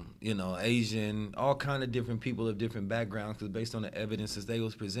 Asian, all kind of different people of different backgrounds, because based on the evidence as they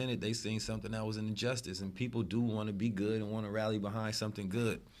was presented, they seen something that was an injustice, and people do want to be good and want to rally behind something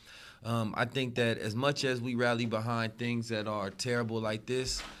good. I think that as much as we rally behind things that are terrible like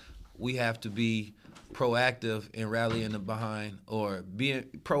this, we have to be proactive in rallying behind, or being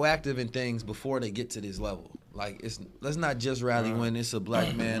proactive in things before they get to this level. Like, let's not just rally when it's a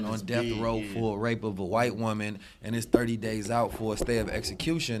black man on death row for a rape of a white woman and it's 30 days out for a stay of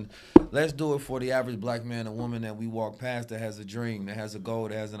execution. Let's do it for the average black man or woman that we walk past that has a dream, that has a goal,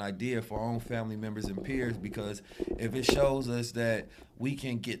 that has an idea, for our own family members and peers. Because if it shows us that we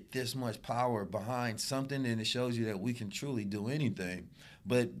can get this much power behind something, then it shows you that we can truly do anything.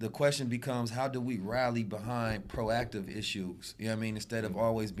 But the question becomes, how do we rally behind proactive issues? You know what I mean? Instead of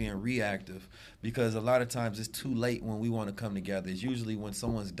always being reactive. Because a lot of times it's too late when we want to come together. It's usually when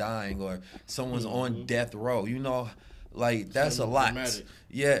someone's dying or someone's on death row. That's a lot. Dramatic.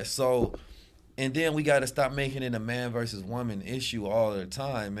 Yeah, so... And then we got to stop making it a man versus woman issue all the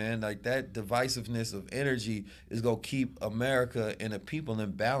time, man. Like, that divisiveness of energy is going to keep America and the people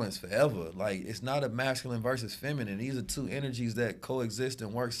in balance forever. Like, it's not a masculine versus feminine. These are two energies that coexist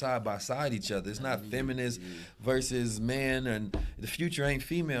and work side by side each other. It's not feminist versus man, and the future ain't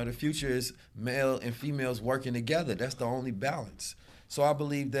female. The future is male and females working together. That's the only balance. So I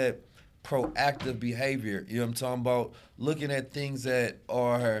believe that proactive behavior, you know what I'm talking about, looking at things that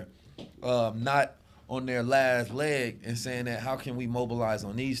are... not on their last leg, and saying that how can we mobilize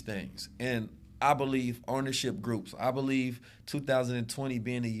on these things. And I believe ownership groups. I believe 2020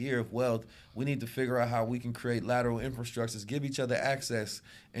 being a year of wealth, we need to figure out how we can create lateral infrastructures, give each other access,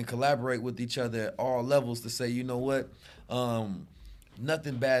 and collaborate with each other at all levels to say, you know what,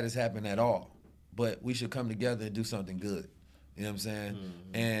 nothing bad has happened at all, but we should come together and do something good. You know what I'm saying?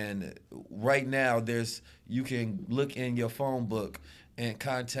 Mm-hmm. And right now, you can look in your phone book and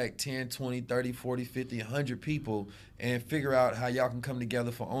contact 10, 20, 30, 40, 50, 100 people and figure out how y'all can come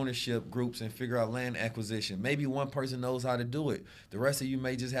together for ownership groups and figure out land acquisition. Maybe one person knows how to do it. The rest of you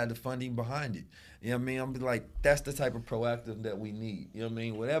may just have the funding behind it. You know what I mean? I'm like, that's the type of proactive that we need. You know what I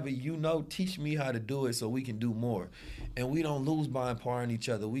mean? Whatever you know, teach me how to do it so we can do more. And we don't lose by empowering each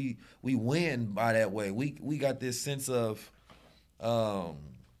other. We win by that way. We got this sense of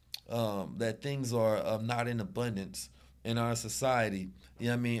that things are not in abundance in our society. You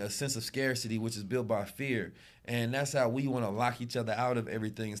know what I mean? A sense of scarcity, which is built by fear. And that's how we want to lock each other out of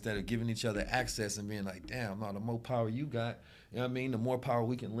everything instead of giving each other access and being like, damn, no, the more power you got, you know what I mean, the more power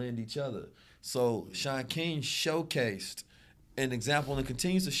we can lend each other. So Shaun King showcased an example and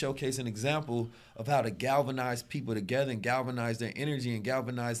continues to showcase an example of how to galvanize people together and galvanize their energy and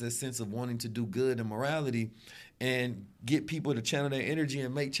galvanize that sense of wanting to do good and morality and get people to channel their energy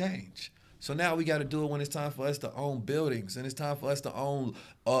and make change. So now we got to do it when it's time for us to own buildings and it's time for us to own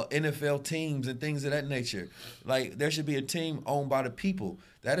NFL teams and things of that nature. Like, there should be a team owned by the people.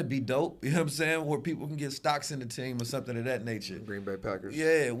 That'd be dope. You know what I'm saying? Where people can get stocks in the team or something of that nature. Green Bay Packers.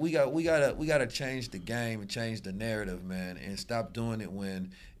 Yeah, we gotta change the game and change the narrative, man, and stop doing it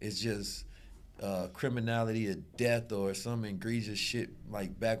when it's just criminality or death or some egregious shit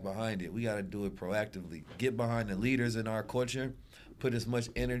like back behind it. We gotta do it proactively. Get behind the leaders in our culture. Put as much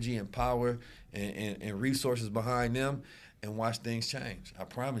energy and power and resources behind them and watch things change. I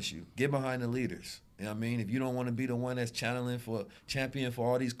promise you. Get behind the leaders. You know what I mean? If you don't want to be the one that's champion for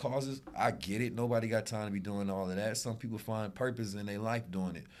all these causes, I get it. Nobody got time to be doing all of that. Some people find purpose in their life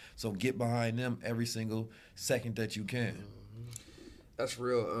doing it. So get behind them every single second that you can. That's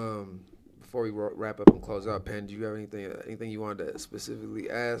real. Before we wrap up and close out, Penn, do you have anything you wanted to specifically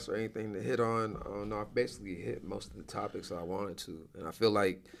ask or anything to hit on? No, I've basically hit most of the topics I wanted to, and I feel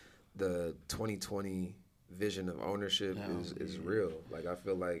like the 2020 vision of ownership is real. Like, I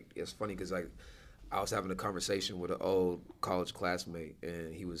feel like it's funny because like I was having a conversation with an old college classmate,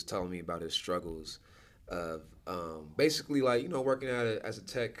 and he was telling me about his struggles of basically, like, you know, working as a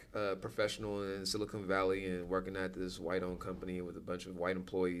tech professional in Silicon Valley and working at this white-owned company with a bunch of white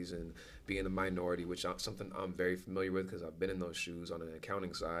employees and being a minority, which is something I'm very familiar with because I've been in those shoes on an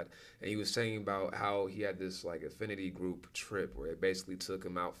accounting side. And he was saying about how he had this, like, affinity group trip where it basically took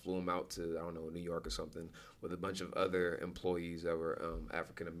him out, flew him out to, I don't know, New York or something with a bunch of other employees that were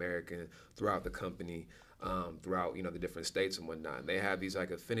African-American throughout the company. Throughout, you know, the different states and whatnot. And they have these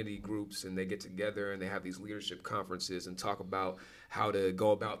like affinity groups and they get together and they have these leadership conferences and talk about how to go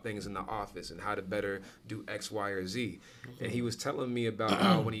about things in the office and how to better do X, Y, or Z. And he was telling me about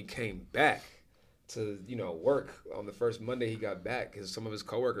how when he came back to, you know, work on the first Monday he got back, because some of his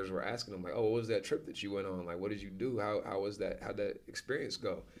coworkers were asking him like, oh, what was that trip that you went on? Like, what did you do? How was that? How'd that experience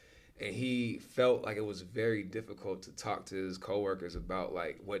go? And he felt like it was very difficult to talk to his coworkers about,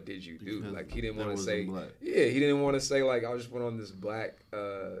 like, what did you do? Because like, he didn't want to say, he didn't want to say, like, I just went on this black,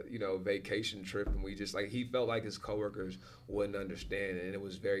 you know, vacation trip. And we just, like, he felt like his coworkers wouldn't understand. And it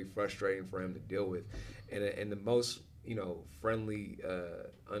was very frustrating for him to deal with. And in the most, you know, friendly,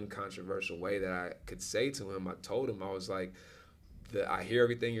 uncontroversial way that I could say to him, I told him, I was like, I hear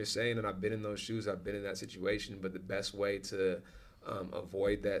everything you're saying, and I've been in those shoes, I've been in that situation, but the best way to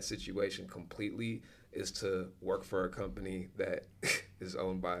avoid that situation completely is to work for a company that is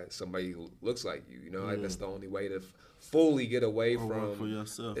owned by somebody who looks like you. You know, like that's the only way to fully get away from work for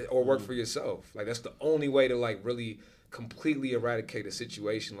yourself. Or work for yourself. Like, that's the only way to, like, really completely eradicate a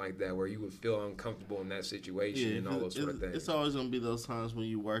situation like that where you would feel uncomfortable in that situation and all those sort of things. It's always gonna be those times when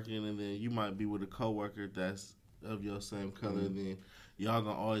you working and then you might be with a coworker that's of your same color, and then y'all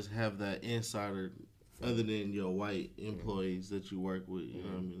gonna always have that insider other than your white employees that you work with. You know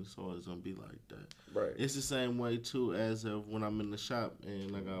what I mean? It's always gonna be like that. Right. It's the same way too as of when I'm in the shop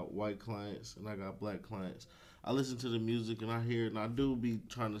and I got white clients and I got black clients. I listen to the music and I hear it and I do be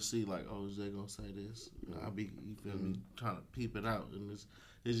trying to see, like, oh, is they gonna say this? I be, you feel me, trying to peep it out, and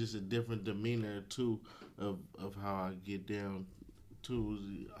it's just a different demeanor too of how I get down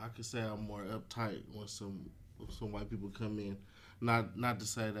too. I could say I'm more uptight when some white people come in. Not to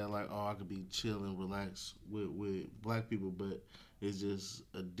say that, like, oh, I could be chill and relax with black people, but it's just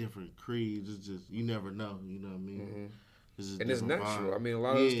a different creed. It's just, you never know, you know what I mean? And it's natural. I mean, a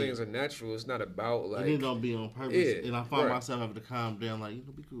lot of those things are natural. It's not about, like... And it don't be on purpose. Yeah, and I find myself having to calm down, like, you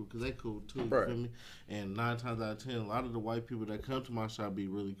know, be cool, because they cool, too, you feel me? And 9 times out of 10, a lot of the white people that come to my shop be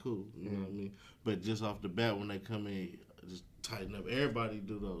really cool, you know what I mean? But just off the bat, when they come in, just tighten up. Everybody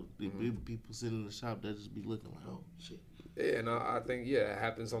do those. People sitting in the shop, they just be looking like, oh, shit. Yeah, and I think, it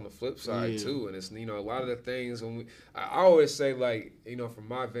happens on the flip side, too. And it's, you know, a lot of the things, I always say, like, you know, from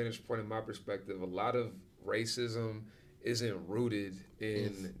my vantage point and my perspective, a lot of racism isn't rooted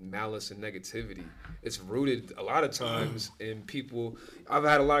in malice and negativity. It's rooted a lot of times in people. I've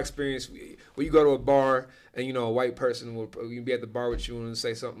had a lot of experience where you go to a bar and, you know, a white person will be at the bar with you and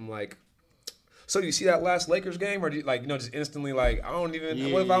say something like, so do you see that last Lakers game? Or do you, like, you know, just instantly like, what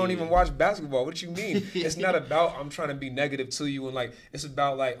if I don't even watch basketball? What do you mean? It's not about I'm trying to be negative to you, and like it's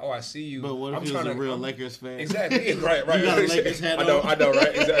about like, oh, I see you. But what if you're a real Lakers fan? Exactly. Right. You got a Lakers hat I know,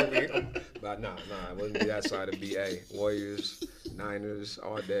 right? Exactly. But nah, it wouldn't be that side of BA. Warriors, Niners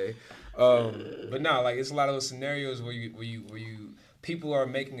all day. But nah, like it's a lot of those scenarios where you people are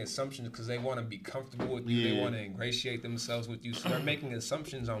making assumptions because they want to be comfortable with you. They want to ingratiate themselves with you. So they're making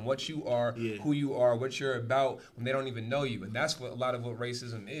assumptions on what you are, who you are, what you're about when they don't even know you. And that's what a lot of what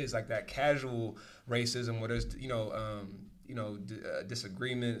racism is, like that casual racism where there's,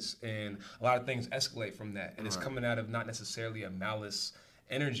 disagreements and a lot of things escalate from that. And it's coming out of not necessarily a malice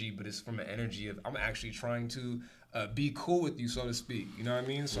energy, but it's from an energy of I'm actually trying to be cool with you, so to speak. You know what I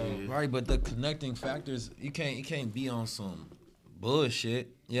mean? So right, but the connecting factors, you can't be on some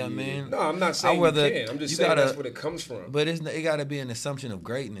bullshit. You know what I mean? No, I'm not saying you can't. I'm just saying that's where it comes from. But it got to be an assumption of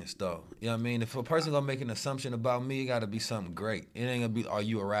greatness, though. You know what I mean? If a person gonna make an assumption about me, it got to be something great. It ain't gonna be, are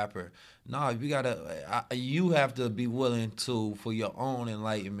you a rapper? No, you have to be willing to, for your own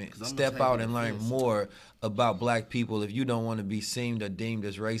enlightenment, step out and learn more about black people if you don't want to be seen or deemed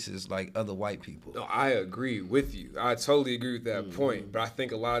as racist like other white people. No, I agree with you. I totally agree with that point. But I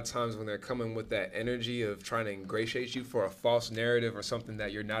think a lot of times when they're coming with that energy of trying to ingratiate you for a false narrative or something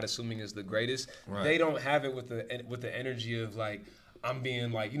that you're not assuming is the greatest, they don't have it with the energy of like, I'm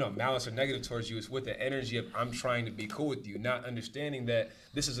being like, malice or negative towards you. It's with the energy of I'm trying to be cool with you, not understanding that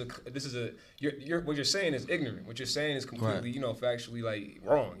this is what you're saying is ignorant. What you're saying is completely, factually like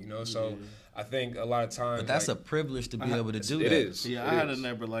wrong, So I think a lot of times, but that's a privilege to be able to do that. It is. Yeah, I had a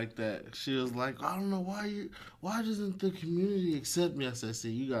neighbor like that. She was like, I don't know why doesn't the community accept me? I said,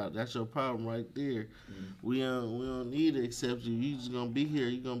 see, that's your problem right there. We don't need to accept you. You just gonna be here.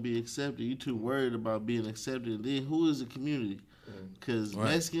 You gonna be accepted. You too worried about being accepted. And then who is the community? Because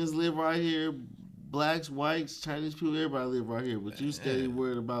Mexicans live right here, blacks, whites, Chinese people, everybody live right here. But you stay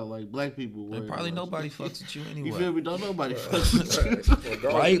worried about like black people. And probably nobody fucks with you anyway. You feel me? Don't nobody fucks with you.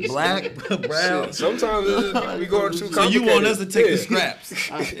 White, black, brown. Sometimes we go too complicated. So you want us to take the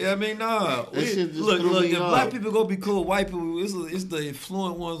scraps? I mean, nah. Look, if black people gonna be cool with white people, it's the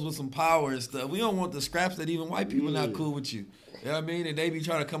affluent ones with some power and stuff. We don't want the scraps that even white people not cool with you. You know what I mean? And they be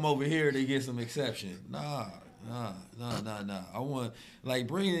trying to come over here, they get some exception. Nah. I want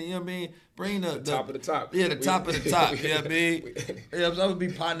bring it. You know what I mean? Bring the top of the top. Yeah, the top of the top. You know what I mean? Yeah, I would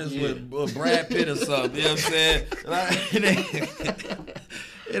be partners with Brad Pitt or something. You know what I'm saying?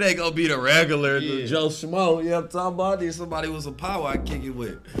 It ain't gonna be the regular Joe Schmo. You know what I'm talking about? There's somebody with some power I kick it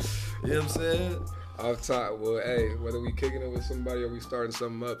with. You know what I'm saying? Off top, well, hey, whether we kicking it with somebody or we starting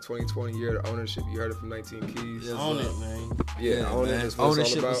something up, 2020 year of ownership. You heard it from 19 Keys. Yes, own it, man. Yeah, own it. That's what ownership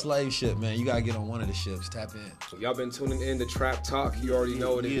it's all about. and slave ship, man. You gotta get on one of the ships. Tap in. So y'all been tuning in to Trap Talk. You already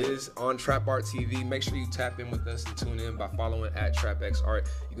know what it is on Trap Art TV. Make sure you tap in with us and tune in by following at TrapXArt.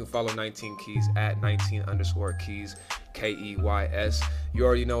 You can follow 19 Keys at 19_Keys. KEYS. You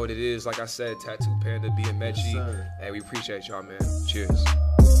already know what it is. Like I said, Tattoo Panda, BMG. Hey, we appreciate y'all, man. Cheers.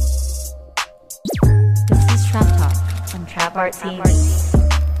 This is Trap Talk on Trap Art TV.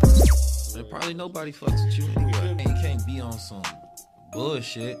 And probably nobody fucks with you anyway. You can't be on some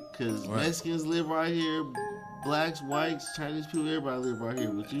bullshit. Because Mexicans live right here, blacks, whites, Chinese people, everybody live right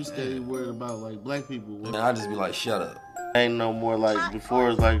here. But you stay worried about like black people. Man, I just be like, shut up. Ain't no more like before.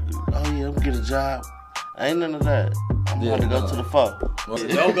 It's like, oh yeah, I'm gonna get a job. Ain't none of that. I'm going to go to the fuck.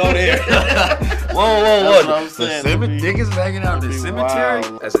 Don't go there. Whoa. Niggas banging out in the cemetery.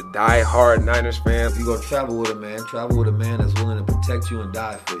 As a die-hard Niners fan, you gonna travel with a man. Travel with a man that's willing to protect you and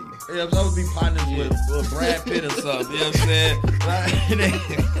die for you. Yeah, I would be partners with Brad Pitt or something. You know what I'm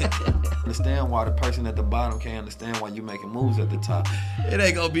saying? Understand why the person at the bottom can't understand why you making moves at the top. It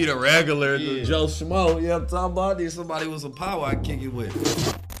ain't gonna be the regular Joe Schmo. You know what I'm talking about? There's somebody with some power I can kick it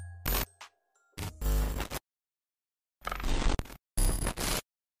with.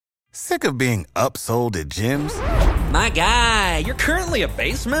 Sick of being upsold at gyms? My guy, you're currently a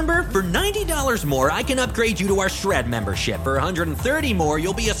base member? For $90 more, I can upgrade you to our Shred membership. For $130 more,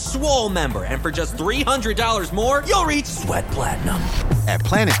 you'll be a Swole member. And for just $300 more, you'll reach Sweat Platinum. At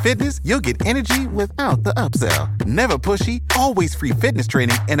Planet Fitness, you'll get energy without the upsell. Never pushy, always free fitness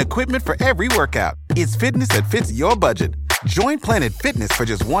training and equipment for every workout. It's fitness that fits your budget. Join Planet Fitness for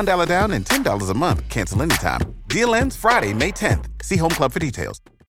just $1 down and $10 a month. Cancel anytime. Deal ends Friday, May 10th. See Home Club for details.